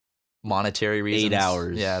Monetary reasons. 8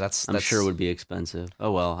 hours. Yeah, that's I'm sure would be expensive.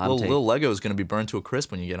 Oh well. Little Lego is going to be burned to a crisp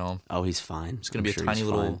when you get home. Oh, he's fine. It's going to be a tiny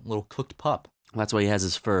little cooked pup. That's why he has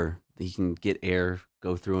his fur. He can get air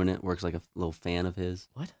go through in it. Works like a little fan of his.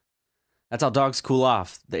 What? That's how dogs cool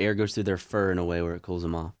off. The air goes through their fur in a way where it cools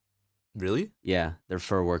them off. Really? Yeah, their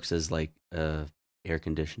fur works as like air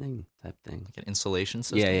conditioning type thing. Like an insulation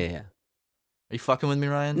system? Yeah. Are you fucking with me,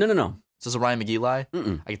 Ryan? No. Is this a Ryan McGee lie?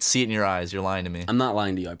 Mm-mm. I can see it in your eyes. You're lying to me. I'm not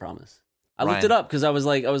lying to you. I promise. I looked Ryan. it up because I was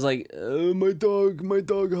like, my dog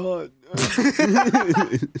hot.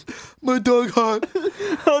 My dog hot.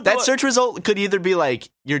 That search result could either be like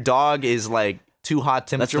your dog is like too hot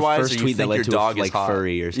That's the temperature wise, first or you tweet that think led your to dog like is hot.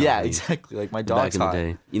 furry or something. Yeah, exactly. Like my dog's Back in the hot.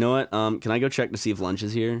 day. You know what? Can I go check to see if lunch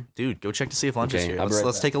is here? Dude, go check to see if lunch is Okay, here. I'll be Let's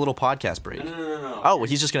right back. take a little podcast break. No. Oh, well,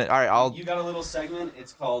 he's just gonna. All right, I'll. You got a little segment.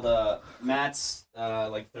 It's called Matt's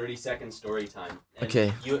like 30-second story time. And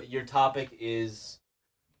Okay. Your topic is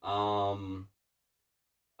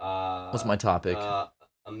What's my topic?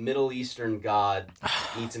 A Middle Eastern god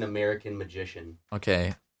meets an American magician.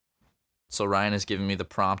 Okay. So Ryan has given me the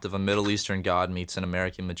prompt of a Middle Eastern god meets an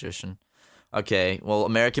American magician. Okay, well,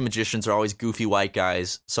 American magicians are always goofy white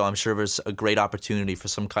guys, so I'm sure there's a great opportunity for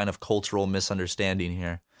some kind of cultural misunderstanding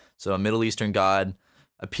here. So a Middle Eastern god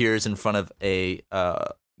appears in front of a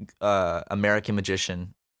American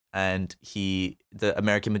magician, and the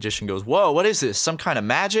American magician goes, "Whoa, what is this? Some kind of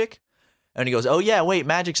magic?" And he goes, "Oh yeah, wait,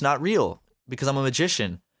 magic's not real because I'm a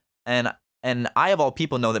magician." And I, of all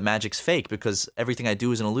people, know that magic's fake because everything I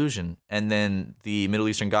do is an illusion. And then the Middle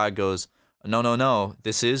Eastern god goes, No,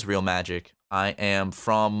 this is real magic. I am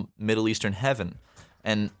from Middle Eastern heaven.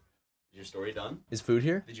 And Is your story done? is food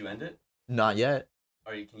here? Did you end it? Not yet.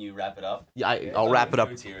 Can you wrap it up? Yeah, Okay, I'll I wrap thought it up.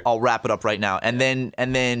 food's here. I'll wrap it up right now. And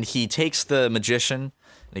then he takes the magician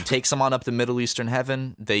and he takes him on up to Middle Eastern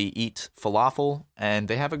heaven. They eat falafel and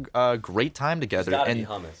they have a great time together. Gotta And be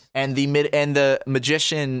hummus. and the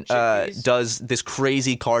magician Chickpeas? does this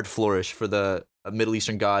crazy card flourish for the Middle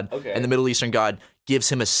Eastern god. Okay. And the Middle Eastern god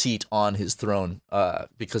gives him a seat on his throne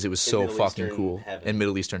because it was so Middle fucking Eastern cool heaven. in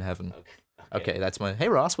Middle Eastern heaven. Okay. Okay, that's my. Hey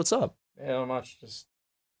Ross, what's up? Yeah, not much. Just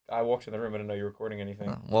I walked in the room. I didn't know you were recording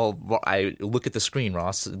anything. Well, I look at the screen,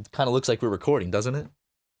 Ross. It kind of looks like we're recording, doesn't it?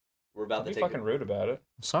 We're about Don't to be take fucking rude about it.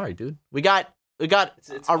 I'm sorry, dude. We got It's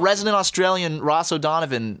our fine. resident Australian Ross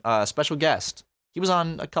O'Donovan special guest. He was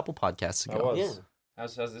on a couple podcasts I ago. was. Yeah.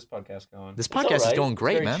 How's this podcast going? This podcast is alright. going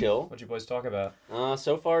great, Very man. chill. What'd you boys talk about?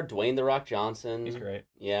 So far, Dwayne The Rock Johnson. He's great.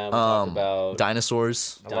 Yeah, we talked about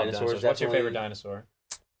Dinosaurs. I love Dinosaurs, dinosaurs. What's your definitely. favorite dinosaur?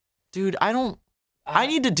 Dude, I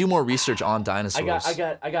need to do more research on dinosaurs.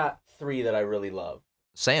 I got 3 that I really love.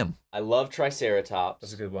 Sam, I love Triceratops.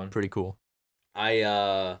 That's a good one. pretty cool. I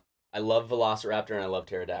love Velociraptor and I love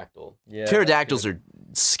Pterodactyl. Yeah, Pterodactyls are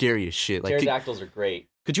scary as shit. Like, Pterodactyls are great.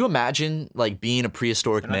 could you imagine like being a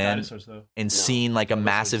prehistoric They're not man dinosaurs though. and seeing like a Dinosaurs,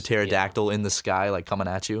 massive pterodactyl in the sky like coming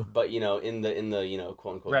at you? But in the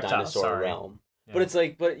quote unquote Reptiles, dinosaur sorry. realm. Yeah. But it's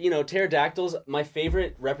like pterodactyls, my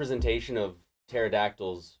favorite representation of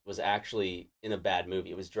pterodactyls was actually in a bad movie.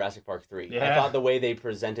 It was Jurassic Park 3. I Yeah. thought the way they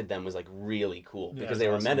presented them was like really cool Yeah, because it's they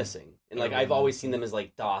were awesome. menacing. And like They were I've always menacing. seen them as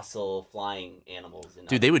like docile flying animals. In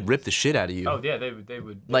Dude, they would rip the shit out of you. Oh yeah, they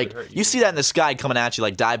would. Like, hurt you see that in the sky coming at you,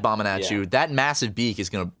 like dive bombing at Yeah. you. That massive beak is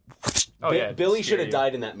gonna. Oh yeah, Billy scare should have you.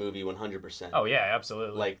 died in that movie 100%. Oh yeah,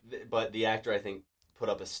 absolutely. Like, but the actor I think put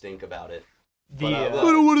up a stink about it. the But, I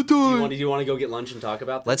don't want to die. do you want to go get lunch and talk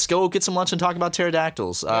about this? Let's go get some lunch and talk about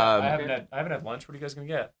pterodactyls. I haven't had lunch. What are you guys gonna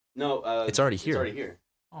get? No, It's already here. It's already here.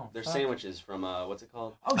 Oh, There's fuck. sandwiches from what's it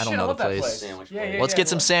called? Oh I shit, don't I know love the that place. place. Sandwich Yeah, place. yeah, Let's yeah, get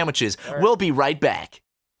some look. sandwiches. All right. We'll be right back.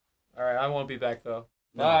 All right, I won't be back though.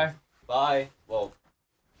 No. Bye. Bye. Well,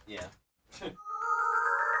 yeah.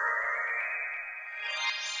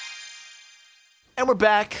 And we're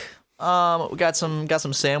back. We got some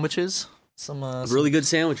sandwiches. Some Really good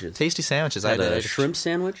sandwiches. tasty sandwiches. I had a I shrimp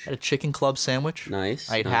sandwich. had a chicken club sandwich. Nice.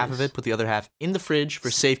 I ate half of it, put the other half in the fridge for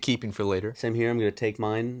safekeeping for later. Same here. I'm gonna take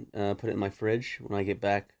mine, put it in my fridge when I get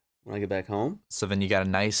back. When I get back home. So then you got a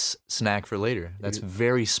nice snack for later. That's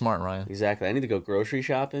very smart, Ryan. Exactly. I need to go grocery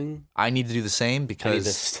shopping. I need to do the same I need to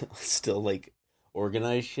because still like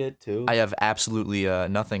organize shit too. I have absolutely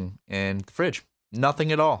nothing in the fridge.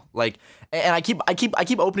 Nothing at all. Like, and I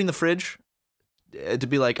keep opening the fridge to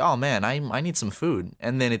be like, oh man, I need some food,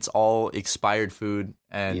 and then it's all expired food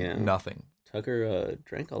and Yeah. nothing. Tucker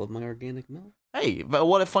drank all of my organic milk. Hey, but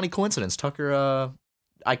what a funny coincidence. Tucker,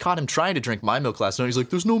 I caught him trying to drink my milk last night. He's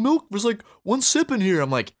like, there's no milk. There's like one sip in here.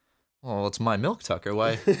 I'm like, well, it's my milk, Tucker.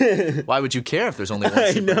 Why would you care if there's only one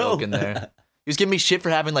I sip of know. milk in there? He was giving me shit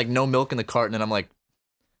for having like no milk in the carton, and I'm like,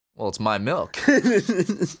 well, it's my milk.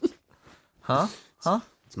 Huh?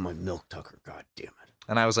 It's my milk, Tucker. God damn it.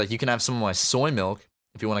 And I was like, you can have some of my soy milk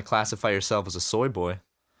if you want to classify yourself as a soy boy.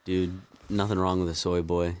 Dude, nothing wrong with a soy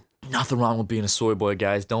boy. Nothing wrong with being a soy boy,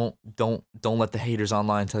 guys. Don't let the haters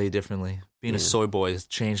online tell you differently. Being a soy boy has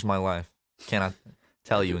changed my life. Cannot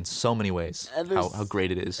tell you in so many ways how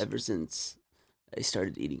great it is. Ever since I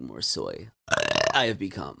started eating more soy, I have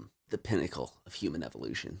become the pinnacle of human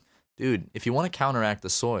evolution. Dude, if you want to counteract the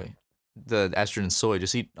estrogen soy,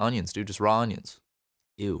 just eat onions, dude. Just raw onions.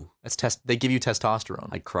 Ew. They give you testosterone.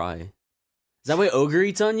 I'd cry. Is that why Ogre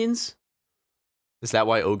eats onions? Is that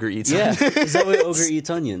why Ogre eats Yeah. onions? Is that why Ogre eats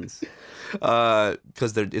onions? Because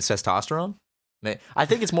it's testosterone? I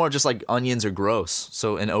think it's more just like onions are gross.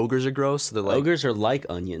 And ogres are gross. So they're like, Ogres are like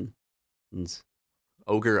onions.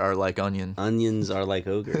 ogre are like onion. Onions are like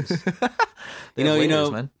ogres. They You have know,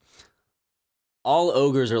 layers, man. All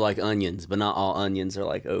ogres are like onions, but not all onions are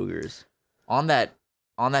like ogres. On that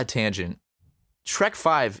tangent, Shrek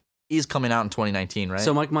 5 is coming out in 2019, right?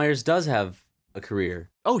 So Mike Myers does have a career.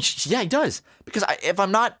 Oh, yeah, he does. Because if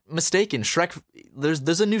I'm not mistaken,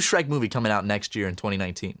 there's a new Shrek movie coming out next year in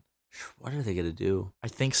 2019. What are they gonna do? I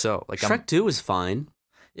think so. Like Shrek 2 is fine.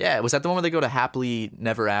 Yeah, was that the one where they go to Happily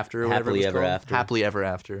Never After? Or whatever Happily it was Ever called? After. Happily Ever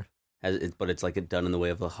After. But it's like done in the way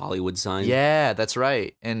of a Hollywood sign. Yeah, that's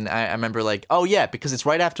right. And I remember like, oh yeah, because it's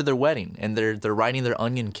right after their wedding, and they're riding their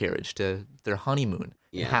onion carriage to their honeymoon.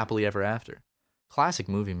 Yeah. Happily Ever After. Classic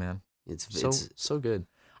movie, man. It's So good.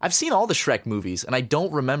 I've seen all the Shrek movies, and I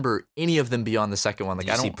don't remember any of them beyond the second one. Like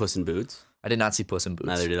Did you see Puss in Boots? I did not see Puss in Boots.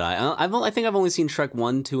 Neither did I. I think I've only seen Shrek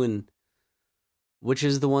 1, 2, and which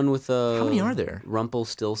is the one with How many are there?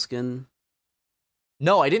 Rumpelstiltskin,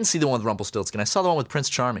 No, I didn't see the one with Rumpelstiltskin. I saw the one with Prince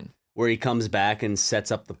Charming. where he comes back and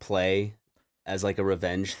sets up the play as like a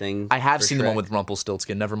revenge thing. I have for seen the one Shrek? with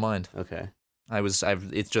Rumpelstiltskin. Never mind. Okay. It was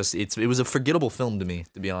a forgettable film to me,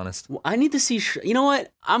 to be honest. Well, I need to see. You know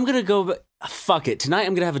what? I'm gonna go. Fuck it. Tonight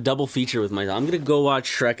I'm gonna have a double feature with I'm gonna go watch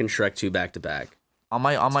Shrek and Shrek 2 back to back. On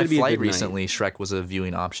my gonna be a flight good night. recently, Shrek was a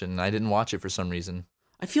viewing option. I didn't watch it for some reason.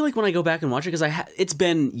 I feel like when I go back and watch it, because it's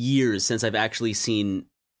been years since I've actually seen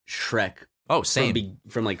Shrek. Oh, same.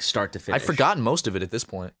 From like start to finish. I'd forgotten most of it at this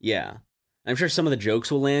point. Yeah. I'm sure some of the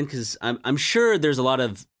jokes will land because I'm sure there's a lot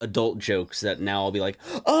of adult jokes that now I'll be like,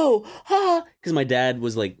 oh, ha, because my dad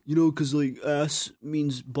was like, because like ass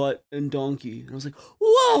means butt and donkey. And I was like,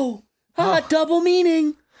 whoa, double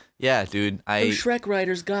meaning. Yeah, dude. Those Shrek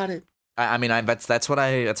writers got it. I mean, that's what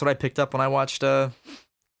I picked up when I watched. I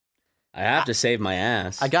have to save my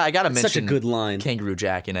ass. I gotta mention such a good line. Kangaroo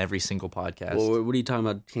Jack in every single podcast. Well, what are you talking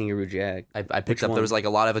about, Kangaroo Jack? I picked up. There was like a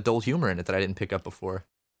lot of adult humor in it that I didn't pick up before.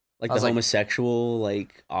 Like the homosexual,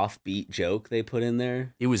 like offbeat joke they put in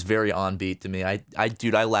there. It was very on beat to me.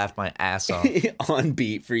 Dude, I laughed my ass off. On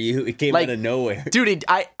beat for you. It came out of nowhere. Dude,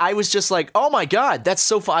 I was just like, oh my God, that's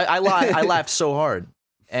so fun. I laughed so hard.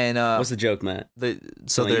 And what's the joke, Matt?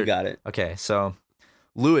 You got it. Okay, so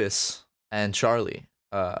Lewis and Charlie,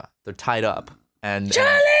 they're tied up. And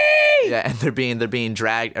Charlie! And they're being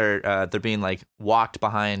dragged, or they're being like walked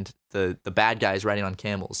behind the bad guys riding on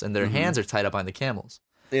camels, and their hands are tied up behind the camels.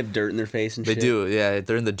 They have dirt in their face and shit. They do, yeah.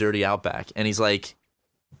 They're in the dirty outback. And he's like,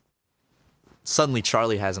 suddenly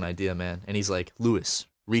Charlie has an idea, man. And he's like, Lewis,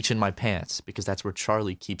 reach in my pants, because that's where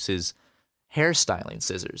Charlie keeps his hairstyling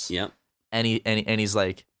scissors. Yep. And he's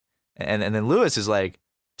like, and then Lewis is like,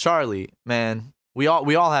 Charlie, man, we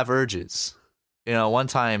all have urges. You know, one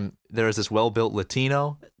time there was this well-built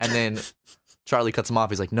Latino, and then Charlie cuts him off.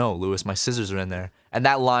 He's like, no, Lewis, my scissors are in there. And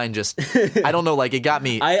that line just, I don't know, like, it got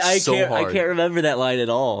me hard. I can't remember that line at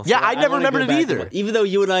all. Yeah, I never remembered it either. Even though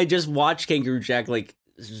you and I just watched Kangaroo Jack, like,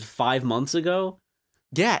 5 months ago.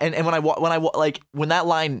 Yeah, and when that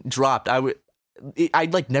line dropped,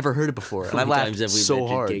 I'd like never heard it before. And I laughed so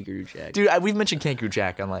hard. Kangaroo Jack? Dude, we've mentioned Kangaroo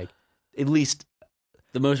Jack on, like, at least...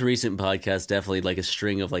 The most recent podcast, definitely, like, a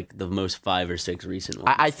string of, like, the most 5 or 6 recent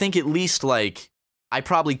ones. I think at least, like... I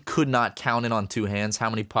probably could not count it on 2 hands how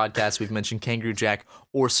many podcasts we've mentioned Kangaroo Jack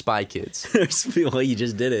or Spy Kids. Well, you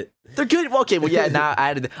just did it. They're good. Okay, well, yeah, now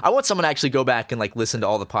I want someone to actually go back and like listen to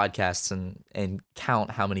all the podcasts and count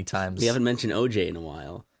how many times. We haven't mentioned OJ in a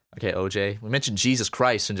while. Okay, OJ. We mentioned Jesus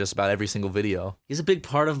Christ in just about every single video. He's a big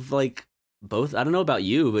part of like both. I don't know about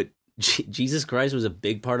you, but Jesus Christ was a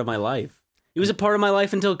big part of my life. He was a part of my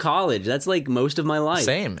life until college. That's like most of my life.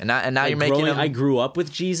 Same. And now you're making him... I grew up with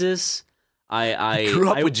Jesus. I grew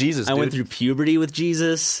up with Jesus, dude. I went through puberty with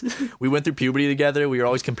Jesus. We went through puberty together. We were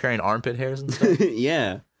always comparing armpit hairs and stuff.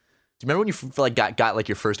 Yeah. Do you remember when you like got like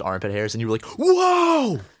your first armpit hairs and you were like,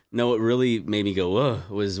 whoa? No, what really made me go, whoa,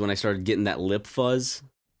 was when I started getting that lip fuzz.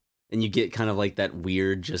 And you get kind of like that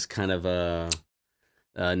weird, just kind of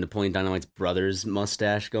Napoleon Dynamite's brother's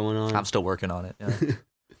mustache going on. I'm still working on it. Yeah.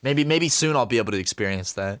 maybe soon I'll be able to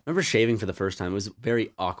experience that. I remember shaving for the first time. It was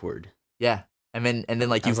very awkward. Yeah. And then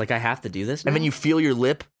like I was like, I have to do this now? And then you feel your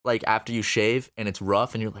lip like after you shave and it's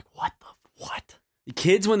rough and you're like, what? The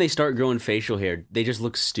kids, when they start growing facial hair, they just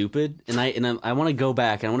look stupid. And I want to go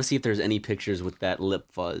back and I want to see if there's any pictures with that lip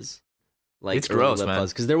fuzz. Like, it's gross, man.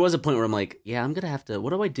 Because there was a point where I'm like, yeah, I'm gonna have to. What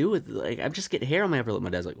do I do with like? I'm just getting hair on my upper lip. My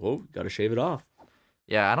dad's like, whoa, gotta shave it off.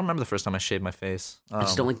 Yeah, I don't remember the first time I shaved my face. I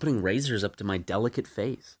just don't like putting razors up to my delicate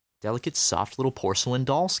face. Delicate, soft little porcelain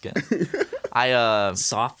doll skin.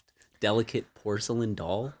 Soft, delicate porcelain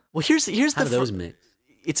doll. Well, here's How do those mix?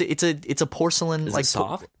 It's a porcelain. Is like it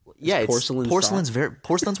soft? Yeah, porcelain's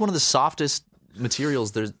porcelain's one of the softest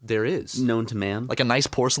materials there is known to man. Like a nice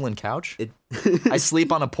porcelain couch. I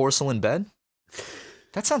sleep on a porcelain bed.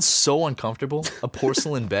 That sounds so uncomfortable. A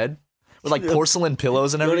porcelain bed with like porcelain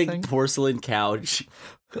pillows and everything. Porcelain couch.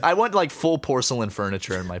 I want like full porcelain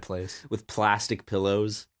furniture in my place with plastic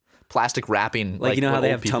pillows, plastic wrapping. Like you know how they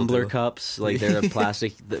have tumbler cups, like they're a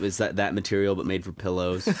plastic that was that material but made for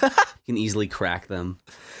pillows. You can easily crack them.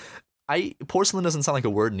 Porcelain doesn't sound like a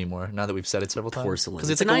word anymore now that we've said it several times. Porcelain. Because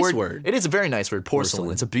it's like a nice word. It is a very nice word.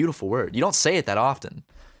 Porcelain. It's a beautiful word. You don't say it that often.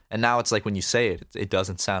 And now it's like when you say it, it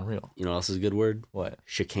doesn't sound real. You know what else is a good word? What?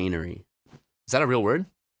 Chicanery. Is that a real word?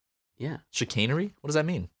 Yeah. Chicanery? What does that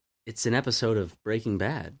mean? It's an episode of Breaking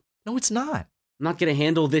Bad. No, it's not. I'm not going to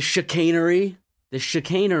handle this chicanery. This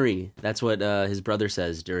chicanery. That's what his brother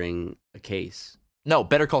says during a case. No,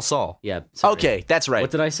 Better Call Saul. Yeah. Sorry. Okay, that's right.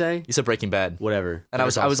 What did I say? You said Breaking Bad. Whatever. And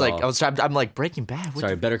I'm like Breaking Bad.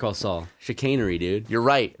 Sorry, Better Call Saul. Chicanery, dude. You're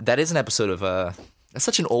right. That is an episode of that's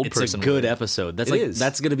such an old person. It's a good episode. That's is.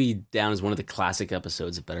 That's going to be down as one of the classic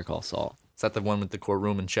episodes of Better Call Saul. Is that the one with the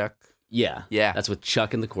courtroom and Chuck? Yeah. Yeah. That's with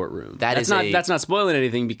Chuck in the courtroom. That's not spoiling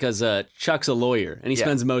anything because Chuck's a lawyer and he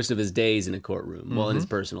spends most of his days in a courtroom. Mm-hmm. Well, in his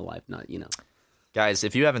personal life, not, Guys,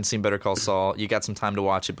 if you haven't seen Better Call Saul, you got some time to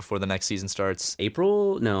watch it before the next season starts.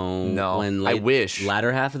 April? No. I wish.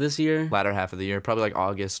 Latter half of this year? Latter half of the year. Probably like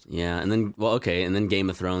August. Yeah. And then Game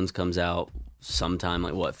of Thrones comes out sometime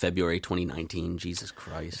like February 2019. Jesus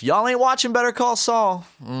Christ. If y'all ain't watching Better Call Saul,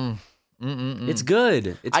 it's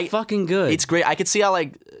good. It's fucking good. It's great. I could see how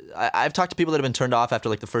I've talked to people that have been turned off after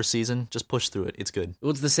like the first season. Just push through it. It's good.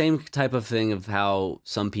 Well, it's the same type of thing of how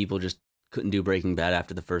some people just couldn't do Breaking Bad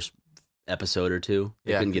after the first episode or two.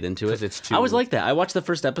 They Yeah, couldn't get into it. 'cause it's too- I was like that. I watched the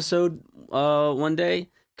first episode one day,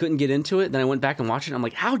 couldn't get into it. Then I went back and watched it. And I'm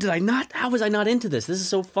like, how was I not into this? This is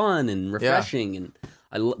so fun and refreshing.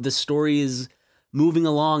 And the story is moving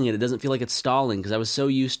along and it doesn't feel like it's stalling, because I was so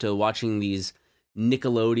used to watching these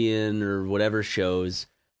Nickelodeon or whatever shows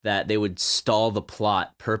that they would stall the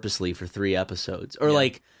plot purposely for 3 episodes. Or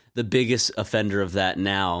like the biggest offender of that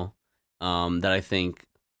now, that I think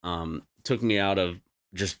took me out of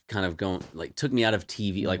just kind of took me out of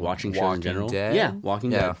TV, like watching shows in general. Dead? Yeah, Walking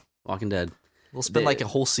Dead. We'll spend like a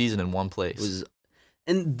whole season in one place.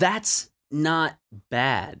 And that's not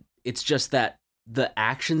bad. It's just that the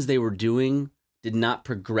actions they were doing did not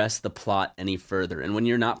progress the plot any further. And when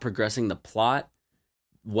you're not progressing the plot,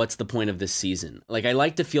 what's the point of this season? Like, I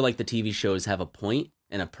like to feel like the TV shows have a point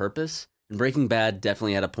and a purpose. And Breaking Bad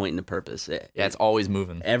definitely had a point and a purpose. It's always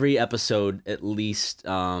moving. Every episode, at least,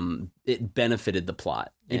 it benefited the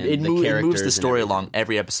plot. It moves the story along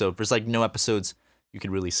every episode. There's like no episodes you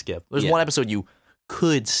could really skip. There's one episode you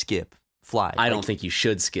could skip. Fly. I don't think you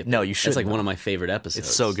should skip. No, you should. It's like one of my favorite episodes.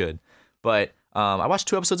 It's so good. But I watched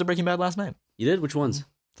 2 episodes of Breaking Bad last night. You did? Which ones?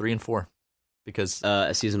 3 and 4. Because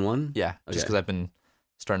season 1? Yeah, just because I've been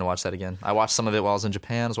starting to watch that again. I watched some of it while I was in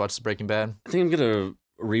Japan. I was watching Breaking Bad. I think I'm gonna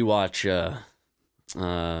rewatch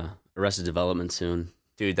Arrested Development soon.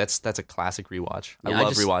 Dude, that's a classic rewatch. Yeah, I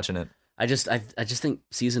love rewatching it. I just think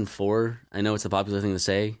season 4, I know it's a popular thing to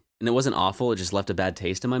say, and it wasn't awful, it just left a bad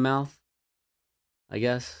taste in my mouth, I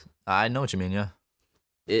guess. I know what you mean, yeah.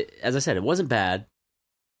 As I said, it wasn't bad.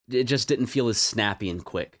 It just didn't feel as snappy and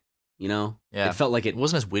quick, you know? Yeah. It felt like it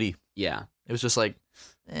wasn't as witty. Yeah. It was just like,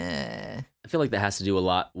 I feel like that has to do a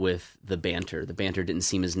lot with the banter. The banter didn't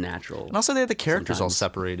seem as natural. And also they had the characters all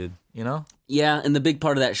separated, you know? Yeah, and the big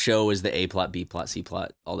part of that show is the A plot, B plot, C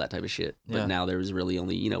plot, all that type of shit. But Yeah. now there was really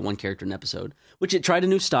only, one character in an episode, which it tried a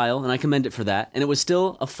new style, and I commend it for that. And it was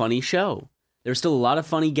still a funny show. There were still a lot of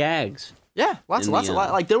funny gags. Yeah, lots of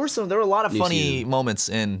like there were a lot of funny season. moments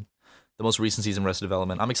in the most recent season of Arrested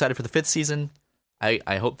Development. I'm excited for the 5th season.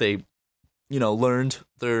 I hope they, learned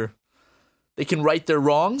they can right their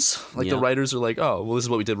wrongs. Like the writers are like, oh, well, this is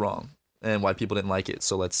what we did wrong and why people didn't like it.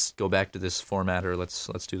 So let's go back to this format, or let's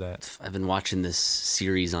do that. I've been watching this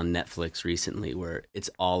series on Netflix recently where it's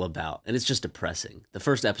all about, and it's just depressing. The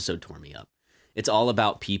first episode tore me up. It's all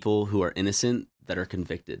about people who are innocent that are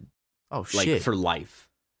convicted. Oh, like shit. for life.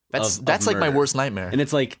 That's like my murder. worst nightmare. And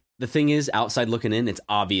it's like, the thing is, outside looking in, it's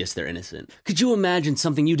obvious they're innocent. Could you imagine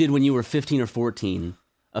something you did when you were 15 or 14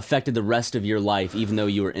 affected the rest of your life, even though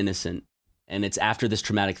you were innocent? And it's after this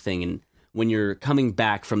traumatic thing, and when you're coming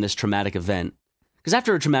back from this traumatic event, because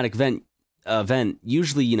after a traumatic event,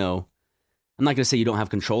 usually, I'm not going to say you don't have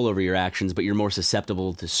control over your actions, but you're more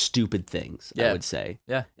susceptible to stupid things, I would say.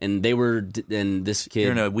 Yeah. And this kid...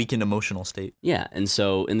 You're in a weakened emotional state. Yeah, and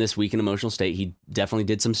so in this weakened emotional state, he definitely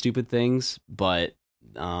did some stupid things, but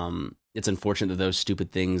it's unfortunate that those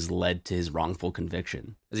stupid things led to his wrongful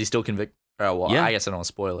conviction. Is he still convicted? Oh, well, Yeah. I guess I don't want to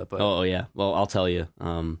spoil it, but... Oh, yeah. Well, I'll tell you.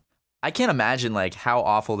 I can't imagine like how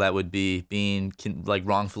awful that would be, being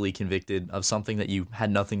wrongfully convicted of something that you had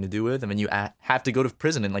nothing to do with, and then you have to go to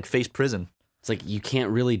prison and like face prison. It's like you can't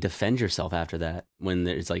really defend yourself after that when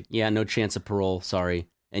there's like, no chance of parole, sorry.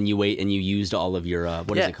 And you wait and you used all of your,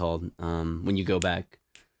 what is it called? When you go back,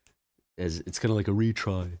 it's kind of like a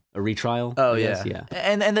retry. A retrial? Oh, I yeah. guess? Yeah.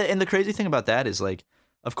 And the crazy thing about that is like,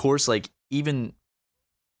 of course, like even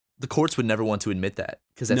the courts would never want to admit that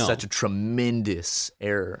because that's such a tremendous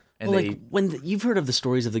error. And when you've heard of the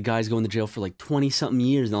stories of the guys going to jail for like 20-something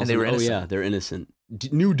years and, they were innocent. oh yeah, they're innocent.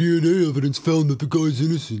 New DNA evidence found that the guy's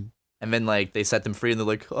innocent. And then like they set them free and they're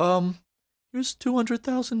like, here's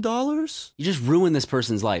 $200,000. You just ruin this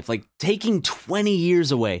person's life. Like taking 20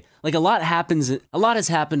 years away. Like a lot has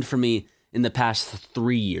happened for me in the past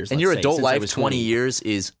 3 years. And your adult life, 20 years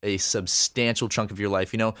is a substantial chunk of your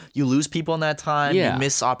life. You lose people in that time. Yeah. You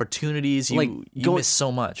miss opportunities. You miss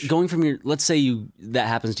so much. Going from let's say that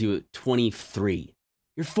happens to you at 23.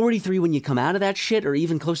 You're 43 when you come out of that shit, or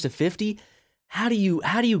even close to 50. How do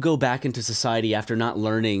you go back into society after not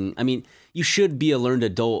learning? I mean, you should be a learned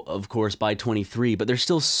adult, of course, by 23, but there's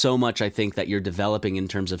still so much I think that you're developing in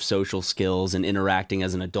terms of social skills and interacting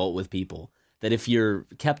as an adult with people, that if you're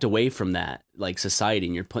kept away from that, like society,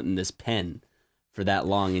 and you're put in this pen for that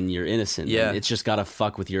long and you're innocent, then it's just got to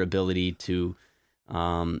fuck with your ability to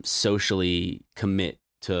socially commit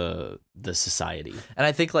to the society. And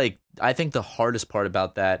I think the hardest part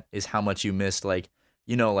about that is how much you missed, like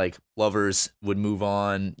lovers would move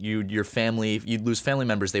on, your family, you'd lose family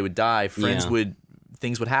members, they would die, friends would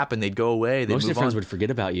things would happen. They'd go away. They'd Most of move your friends on. would forget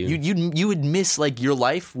about you. You would miss, like, your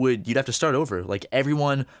life you'd have to start over. Like,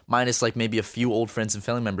 everyone minus, like, maybe a few old friends and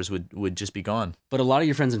family members would just be gone. But a lot of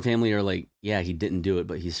your friends and family are like, yeah, he didn't do it,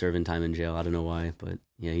 but he's serving time in jail. I don't know why, but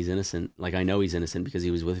yeah, he's innocent. Like, I know he's innocent because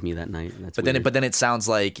he was with me that night. And that's weird. Then it sounds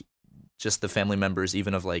like just the family members,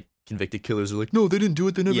 even of, like, convicted killers, are like, no, they didn't do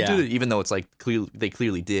it. They never did it. Even though it's like they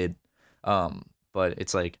clearly did. But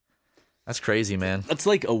it's like, that's crazy, man. That's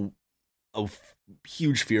like a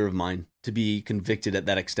huge fear of mine, to be convicted at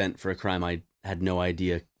that extent for a crime I had no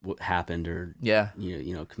idea what happened or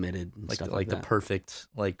committed and stuff like the that. perfect,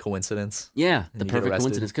 like, coincidence. Yeah, And the you get perfect arrested.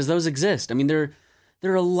 coincidence, because those exist. I mean, there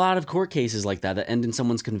are a lot of court cases like that end in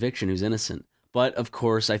someone's conviction who's innocent. But of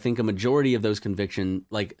course, I think a majority of convictions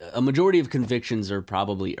are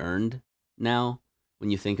probably earned now. When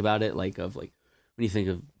you think about it, when you think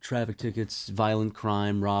of traffic tickets, violent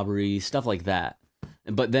crime, robbery, stuff like that.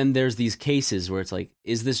 But then there's these cases where it's like,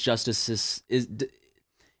 is this justice is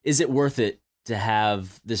it worth it to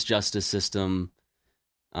have this justice system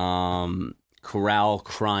corral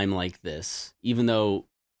crime like this, even though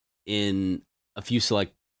in a few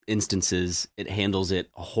select instances it handles it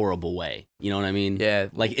a horrible way? You know what I mean? Yeah.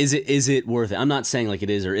 Like, is it worth it? I'm not saying like it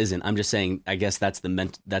is or isn't. I'm just saying, I guess that's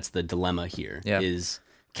the dilemma here. Yeah. Is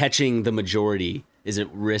catching the majority, is it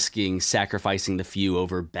risking sacrificing the few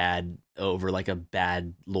over like a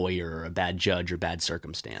bad lawyer or a bad judge or bad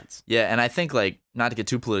circumstance? Yeah, and I think, like, not to get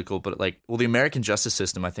too political, but, like, well, the American justice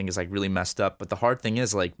system, I think, is, like, really messed up. But the hard thing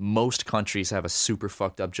is, like, most countries have a super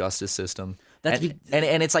fucked up justice system. And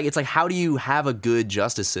it's like how do you have a good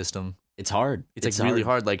justice system? It's hard. It's like really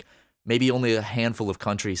hard. Like, maybe only a handful of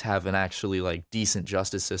countries have an actually, like, decent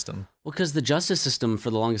justice system. Well, because the justice system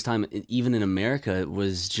for the longest time, even in America,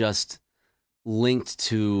 was just linked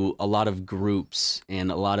to a lot of groups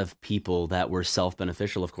and a lot of people that were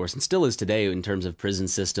self-beneficial, of course, and still is today in terms of prison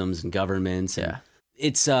systems and governments. And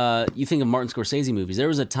it's you think of Martin Scorsese movies. There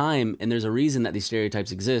was a time, and there's a reason that these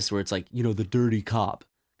stereotypes exist, where it's like, the dirty cop.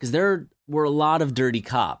 Because there were a lot of dirty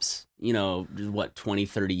cops, 20,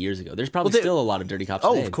 30 years ago. There's probably still a lot of dirty cops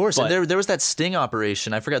today. Of course. But And there was that sting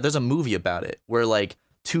operation. I forgot. There's a movie about it where, like,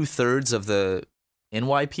 2/3 of the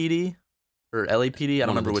NYPD or LAPD, I don't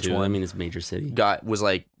remember which one. I mean, it's a major city. Was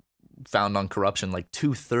like found on corruption. Like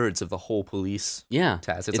 2/3 of the whole police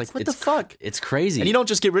task. It's like, what the fuck? It's crazy. And you don't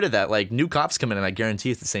just get rid of that. Like, new cops come in, and I guarantee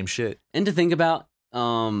it's the same shit. And to think about,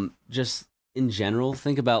 just in general,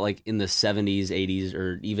 think about, like, in the 70s, 80s,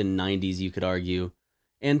 or even 90s, you could argue,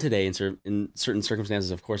 and today in certain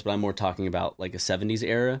circumstances, of course, but I'm more talking about, like, a 70s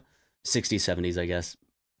era, 60s, 70s, I guess,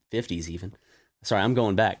 50s even. Sorry, I'm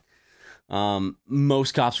going back.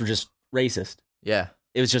 Most cops were just racist. Yeah.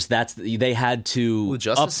 It was just they had to. Well, the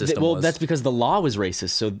justice system was. That's because the law was racist.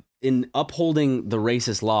 So in upholding the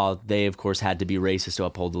racist law, they of course had to be racist to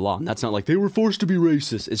uphold the law. And that's not like they were forced to be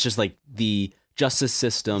racist. It's just like the justice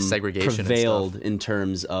system segregation prevailed in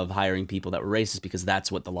terms of hiring people that were racist because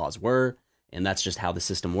that's what the laws were, and that's just how the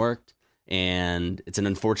system worked. And it's an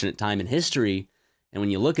unfortunate time in history. And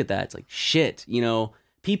when you look at that, it's like shit. A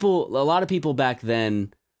lot of people back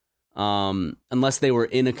then, unless they were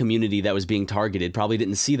in a community that was being targeted, probably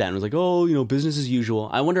didn't see that and was like, oh, business as usual.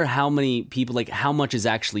 I wonder how many people, like, how much is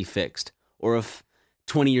actually fixed, or if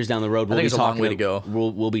 20 years down the road, I think it's a long way to go.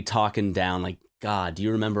 We'll be talking down like, God, do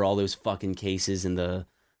you remember all those fucking cases in the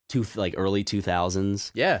early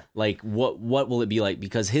 2000s? Yeah. Like, what will it be like?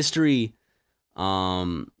 Because history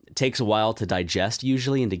takes a while to digest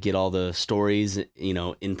usually, and to get all the stories,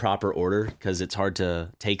 in proper order, because it's hard to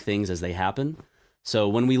take things as they happen. So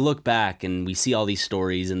when we look back and we see all these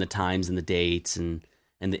stories and the times and the dates and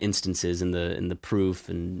the instances and the proof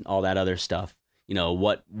and all that other stuff,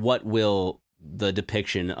 what will the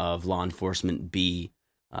depiction of law enforcement be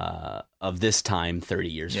of this time 30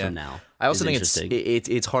 years from now? I also think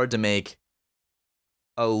it's hard to make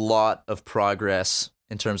a lot of progress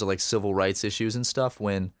in terms of, like, civil rights issues and stuff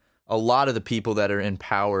when a lot of the people that are in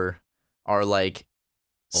power are, like,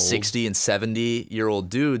 old. 60 and 70-year-old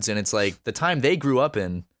dudes, and it's like the time they grew up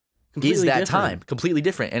in is that time completely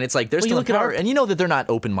different, and it's like they're still in power, and that they're not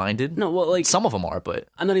open-minded. No, well, like, some of them are, but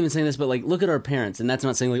I'm not even saying this, but, like, look at our parents, and that's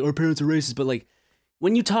not saying, like, our parents are racist, but, like,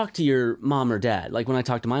 when you talk to your mom or dad, like when I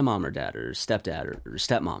talk to my mom or dad or stepdad or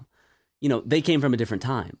stepmom, they came from a different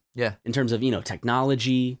time. Yeah. In terms of,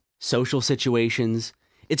 technology, social situations.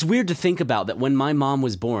 It's weird to think about that when my mom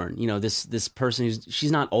was born, this person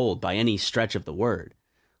she's not old by any stretch of the word.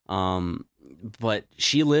 But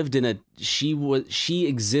she lived she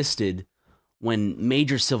existed when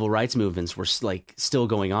major civil rights movements were, like, still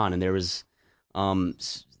going on, and there was, I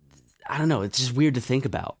don't know, it's just weird to think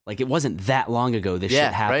about. Like, it wasn't that long ago this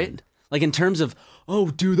shit happened. Right? Like, in terms of oh,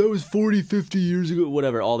 dude, that was 40, 50 years ago,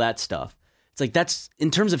 whatever, all that stuff. It's like, that's,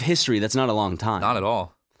 in terms of history, that's not a long time. Not at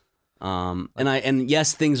all. And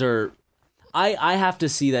yes, things are, I have to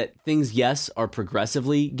see that things, yes, are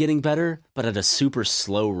progressively getting better, but at a super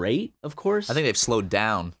slow rate, of course. I think they've slowed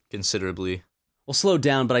down considerably. Well, slowed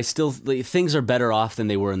down, but I still, things are better off than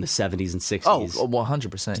they were in the 70s and 60s. Oh,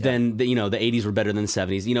 100%. Yeah. Then, the 80s were better than the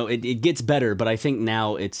 70s. It gets better, but I think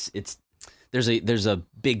now there's a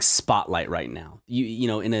big spotlight right now.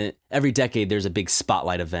 Every decade there's a big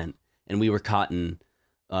spotlight event, and we were caught in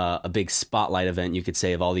a big spotlight event, you could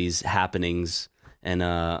say, of all these happenings and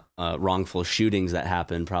wrongful shootings that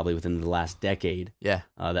happened probably within the last decade. Yeah.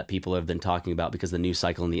 That people have been talking about because the news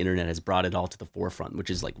cycle and the internet has brought it all to the forefront, which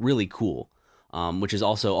is like really cool. Which is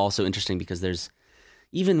also interesting because there's,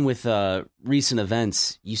 even with recent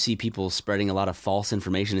events, you see people spreading a lot of false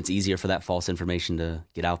information. It's easier for that false information to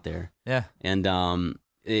get out there. Yeah. And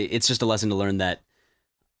it's just a lesson to learn that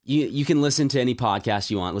you can listen to any podcast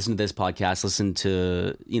you want, listen to this podcast, listen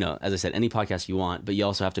to, as I said, any podcast you want, but you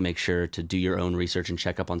also have to make sure to do your own research and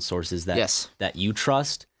check up on sources that you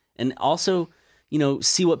trust. And also,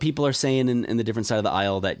 see what people are saying in the different side of the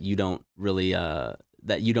aisle that you don't really,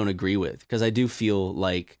 that you don't agree with. Because I do feel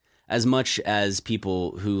like, as much as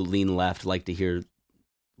people who lean left like to hear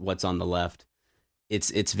what's on the left,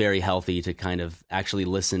 it's very healthy to kind of actually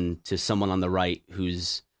listen to someone on the right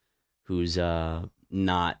who's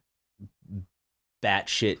not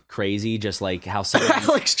batshit crazy, just like how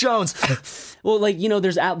Alex Jones. Well, like,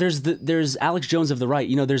 there's Alex Jones of the right.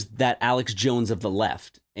 There's that Alex Jones of the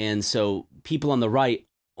left, and so people on the right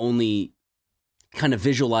only kind of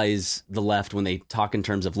visualize the left when they talk in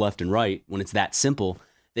terms of left and right. When it's that simple,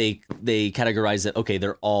 they categorize it. Okay,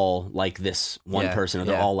 they're all like this one person, or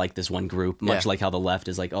they're all like this one group. Much like how the left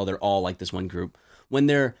is like, oh, they're all like this one group. When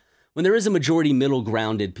there is a majority middle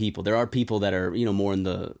grounded people, there are people that are more in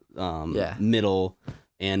the middle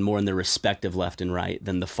and more in the respective left and right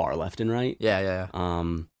than the far left and right. Yeah.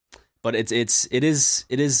 But it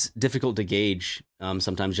is difficult to gauge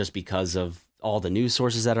sometimes, just because of all the news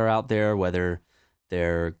sources that are out there, whether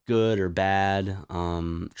they're good or bad,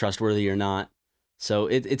 trustworthy or not. So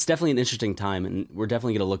it's definitely an interesting time, and we're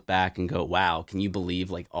definitely going to look back and go, wow, can you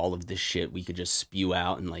believe like all of this shit we could just spew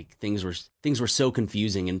out, and like things were so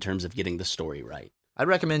confusing in terms of getting the story right. I'd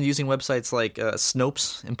recommend using websites like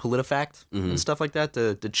Snopes and PolitiFact and stuff like that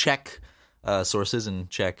to check sources and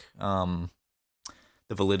check the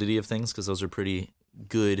validity of things, because those are pretty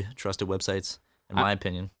good, trusted websites, in my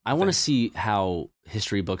opinion. I want to see how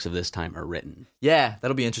history books of this time are written. Yeah,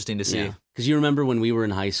 that'll be interesting to see. Because you remember when we were in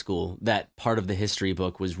high school, that part of the history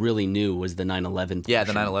book was really new, was the 9/11 portion. Yeah,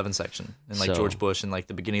 the 9/11 section, and like George Bush and like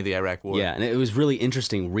the beginning of the Iraq War. Yeah, and it was really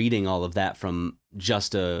interesting reading all of that from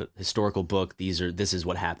just a historical book. This is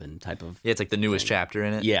what happened type of. Yeah, it's like the newest chapter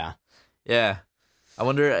in it. Yeah. I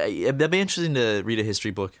wonder, that'd be interesting to read a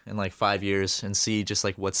history book in like 5 years and see just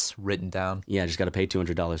like what's written down. Yeah, just got to pay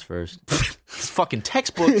 $200 first. These fucking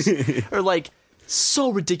textbooks are like so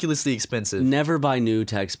ridiculously expensive. Never buy new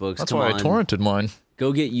textbooks. That's why I torrented mine.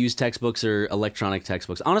 Go get used textbooks or electronic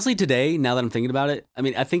textbooks. Honestly, today, now that I'm thinking about it, I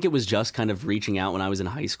mean, I think it was just kind of reaching out when I was in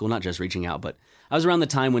high school. Not just reaching out, but I was around the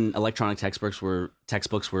time when electronic textbooks were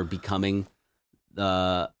becoming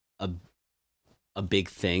a big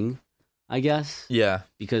thing, I guess. Yeah.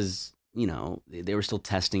 Because, they were still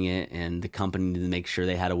testing it, and the company needed to make sure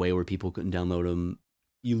they had a way where people couldn't download them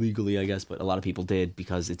illegally, I guess, but a lot of people did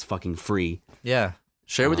because it's fucking free. Yeah.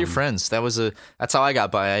 Share with your friends. That's how I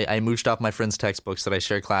got by. I mooched off my friends' textbooks that I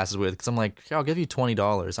share classes with, because I'm like, I'll give you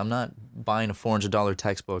 $20. I'm not buying a $400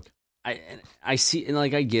 textbook. I see, and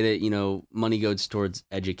like I get it, money goes towards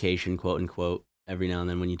education, quote unquote, every now and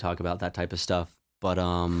then when you talk about that type of stuff. But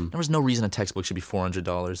there was no reason a textbook should be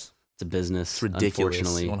 $400. It's a business. It's ridiculous.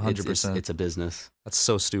 Unfortunately, 100%. It's a business. That's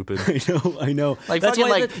so stupid. I know. Like, that's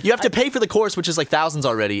you have to pay for the course, which is like thousands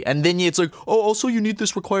already, and then it's like, oh, also you need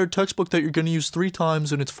this required textbook that you're going to use 3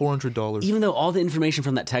 times, and it's $400. Even though all the information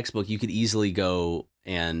from that textbook, you could easily go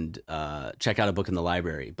and check out a book in the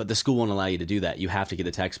library, but the school won't allow you to do that. You have to get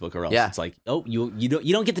a textbook, or else it's like, oh, you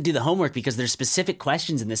don't get to do the homework because there's specific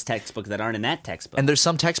questions in this textbook that aren't in that textbook. And there's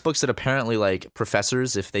some textbooks that apparently like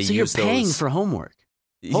professors, if they use those, you're paying for homework.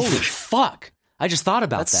 Holy fuck! I just thought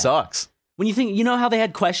about that. That sucks. When you think, how they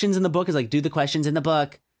had questions in the book? Is like, do the questions in the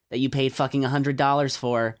book that you paid fucking $100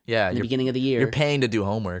 for in the beginning of the year. You're paying to do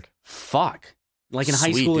homework. Fuck. Like in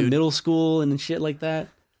high school and middle school and shit like that.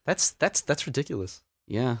 That's ridiculous.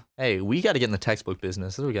 Yeah. Hey, we got to get in the textbook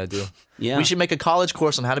business. That's what we got to do. Yeah. We should make a college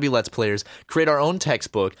course on how to be Let's Players, create our own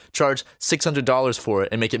textbook, charge $600 for it,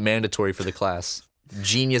 and make it mandatory for the class.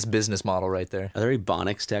 Genius business model right there. Are there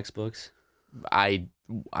Ebonics textbooks? I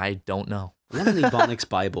don't know. I want an Ebonics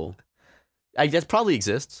Bible. That probably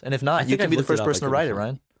exists, and if not, you can be the first person to write it,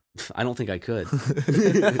 Ryan. I don't think I could.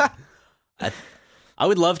 I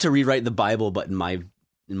would love to rewrite the Bible, but in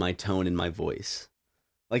my tone, in my voice.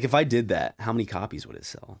 Like if I did that, how many copies would it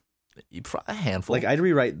sell? A handful. Like I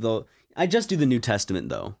just do the New Testament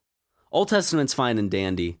though. Old Testament's fine and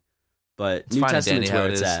dandy, but New Testament's where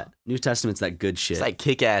it's at. New Testament's that good shit. It's like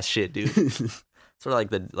kick-ass shit, dude.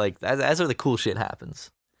 Sort of that's where the cool shit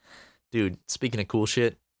happens. Dude, speaking of cool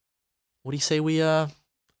shit, what do you say we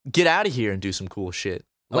get out of here and do some cool shit?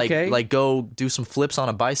 Like go do some flips on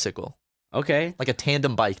a bicycle. Okay. Like a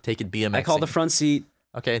tandem bike, take it BMX. I call the front seat.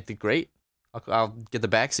 Okay, great. I'll get the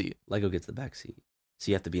back seat. Lego gets the back seat.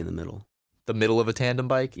 So you have to be in the middle. The middle of a tandem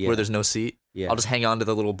bike where there's no seat? Yeah. I'll just hang on to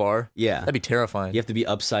the little bar? Yeah. That'd be terrifying. You have to be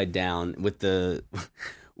upside down with a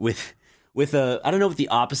I don't know what the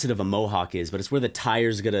opposite of a mohawk is, but it's where the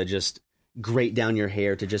tire's gonna just grate down your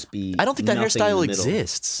hair to just be. I don't think that hairstyle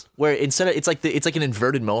exists. Where instead of it's like an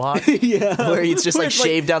inverted mohawk. Yeah, where it's just like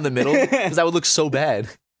shaved down the middle because that would look so bad.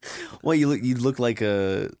 Well, you look like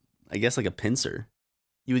a pincer.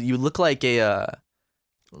 You look like a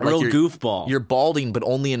real goofball. You're balding, but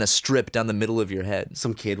only in a strip down the middle of your head.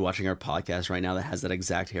 Some kid watching our podcast right now that has that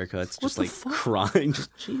exact haircut, just like crying. Just,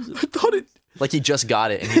 Jesus, I thought it. Like he just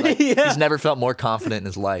got it, and he's never felt more confident in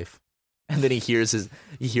his life. And then he hears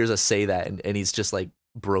us say that, and he's just like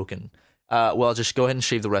broken. Well, just go ahead and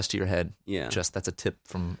shave the rest of your head. Yeah, that's a tip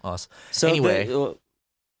from us. So anyway,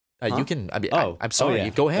 you can. I'm sorry. Yeah.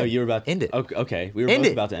 Go ahead. Oh, you were about to end it. Okay. We were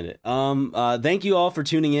both about to end it. Thank you all for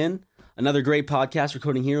tuning in. Another great podcast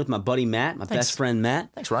recording here with my buddy Matt, my best friend Matt.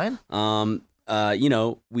 Thanks, Ryan.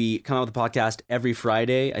 We come out with a podcast every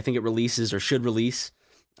Friday. I think it releases or should release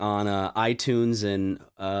on iTunes and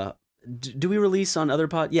do we release on other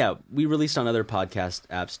we released on other podcast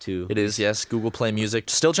apps too. It is, yes. Google Play Music.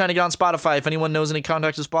 Still trying to get on Spotify. If anyone knows any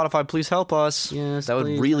contacts with Spotify, please help us. Yes, that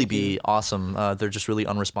would really be awesome. They're just really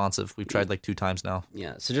unresponsive. We've tried like 2 times now.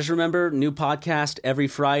 Yeah. So just remember, new podcast every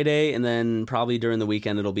Friday, and then probably during the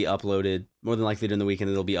weekend it'll be uploaded. More than likely during the weekend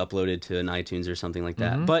it'll be uploaded to an iTunes or something like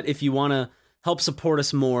that. Mm-hmm. But if you want to help support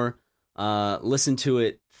us more, listen to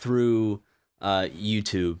it through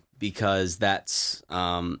YouTube, because that's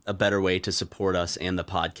a better way to support us and the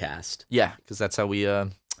podcast. Yeah, because that's how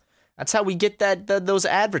we get those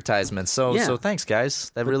advertisements. So thanks,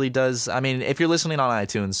 guys. That really does. I mean, if you're listening on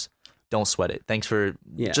iTunes, don't sweat it. Thanks for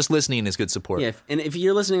just listening is good support. Yeah, and if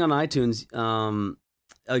you're listening on iTunes,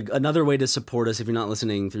 another way to support us if you're not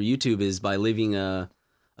listening through YouTube is by leaving a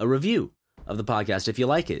review of the podcast. If you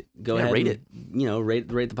like it, go ahead, rate it. Rate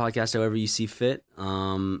the podcast however you see fit,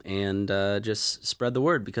 and just spread the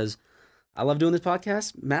word, because I love doing this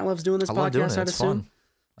podcast. Matt loves doing this podcast. Love doing it. It's fun.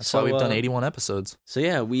 That's why we've done 81 episodes. So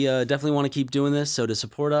yeah, we definitely want to keep doing this. So to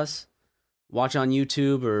support us, watch on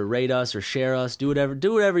YouTube or rate us or share us. Do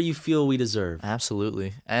whatever you feel we deserve.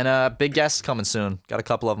 Absolutely. And big guests coming soon. Got a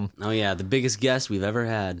couple of them. Oh yeah, the biggest guest we've ever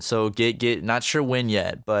had. So get not sure when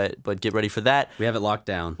yet, but get ready for that. We have it locked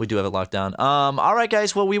down. We do have it locked down. All right,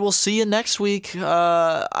 guys. Well, we will see you next week.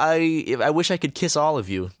 I wish I could kiss all of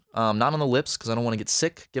you. Not on the lips, because I don't want to get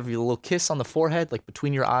sick. Give you a little kiss on the forehead, like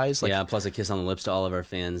between your eyes. Like, yeah, plus a kiss on the lips to all of our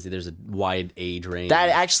fans. There's a wide age range. That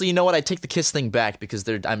actually, you know what? I take the kiss thing back, because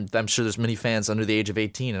I'm sure there's many fans under the age of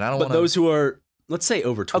 18, and I don't want to. But those who are, let's say,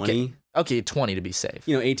 over 20. Okay, 20 to be safe.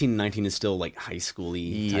 18 and 19 is still like high school-y.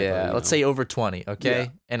 Yeah, let's say over 20, okay? Yeah.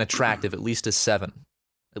 And attractive, at least a 7.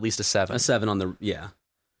 At least a 7. A 7 on the,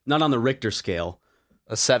 not on the Richter scale.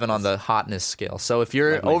 A 7 on the hotness scale. So if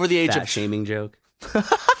you're like over the age of... shaming joke.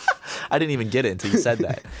 I didn't even get it until you said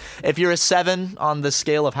that. If you're a 7 on the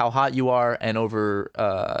scale of how hot you are and over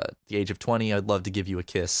the age of 20, I'd love to give you a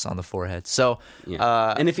kiss on the forehead. So,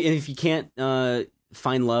 and if you can't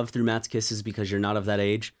find love through Matt's kisses because you're not of that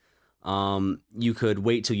age, you could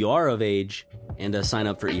wait till you are of age and sign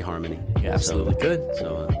up for eHarmony. Yeah, absolutely could.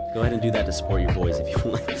 So go ahead and do that to support your boys if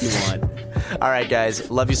you want. All right,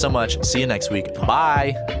 guys. Love you so much. See you next week.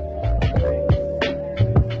 Bye.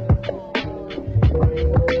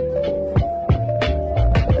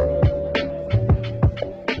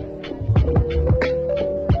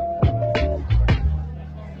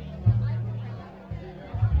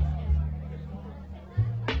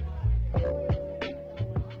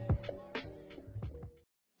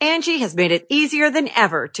 Angie has made it easier than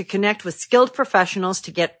ever to connect with skilled professionals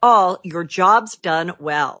to get all your jobs done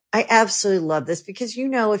well. I absolutely love this because,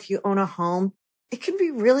 if you own a home, it can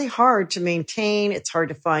be really hard to maintain. It's hard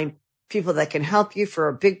to find people that can help you for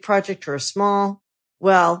a big project or a small.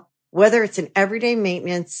 Well, whether it's in everyday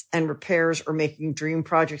maintenance and repairs or making dream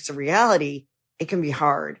projects a reality, it can be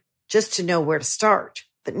hard. just to know where to start.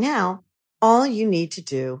 But now, all you need to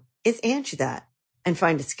do is Angie that and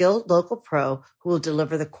find a skilled local pro who will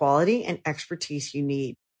deliver the quality and expertise you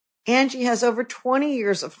need. Angie has over 20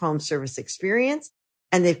 years of home service experience,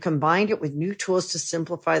 and they've combined it with new tools to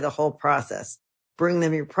simplify the whole process. Bring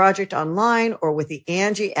them your project online or with the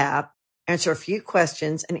Angie app, answer a few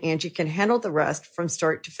questions, and Angie can handle the rest from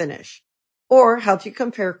start to finish. Or help you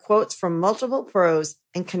compare quotes from multiple pros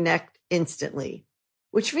and connect instantly,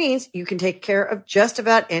 which means you can take care of just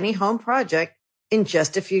about any home project in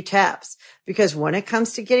just a few taps. Because when it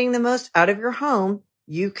comes to getting the most out of your home,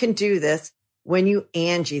 you can do this when you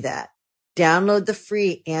Angie that. Download the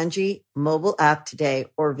free Angie mobile app today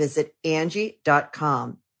or visit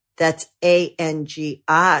Angie.com. That's ANGI.com.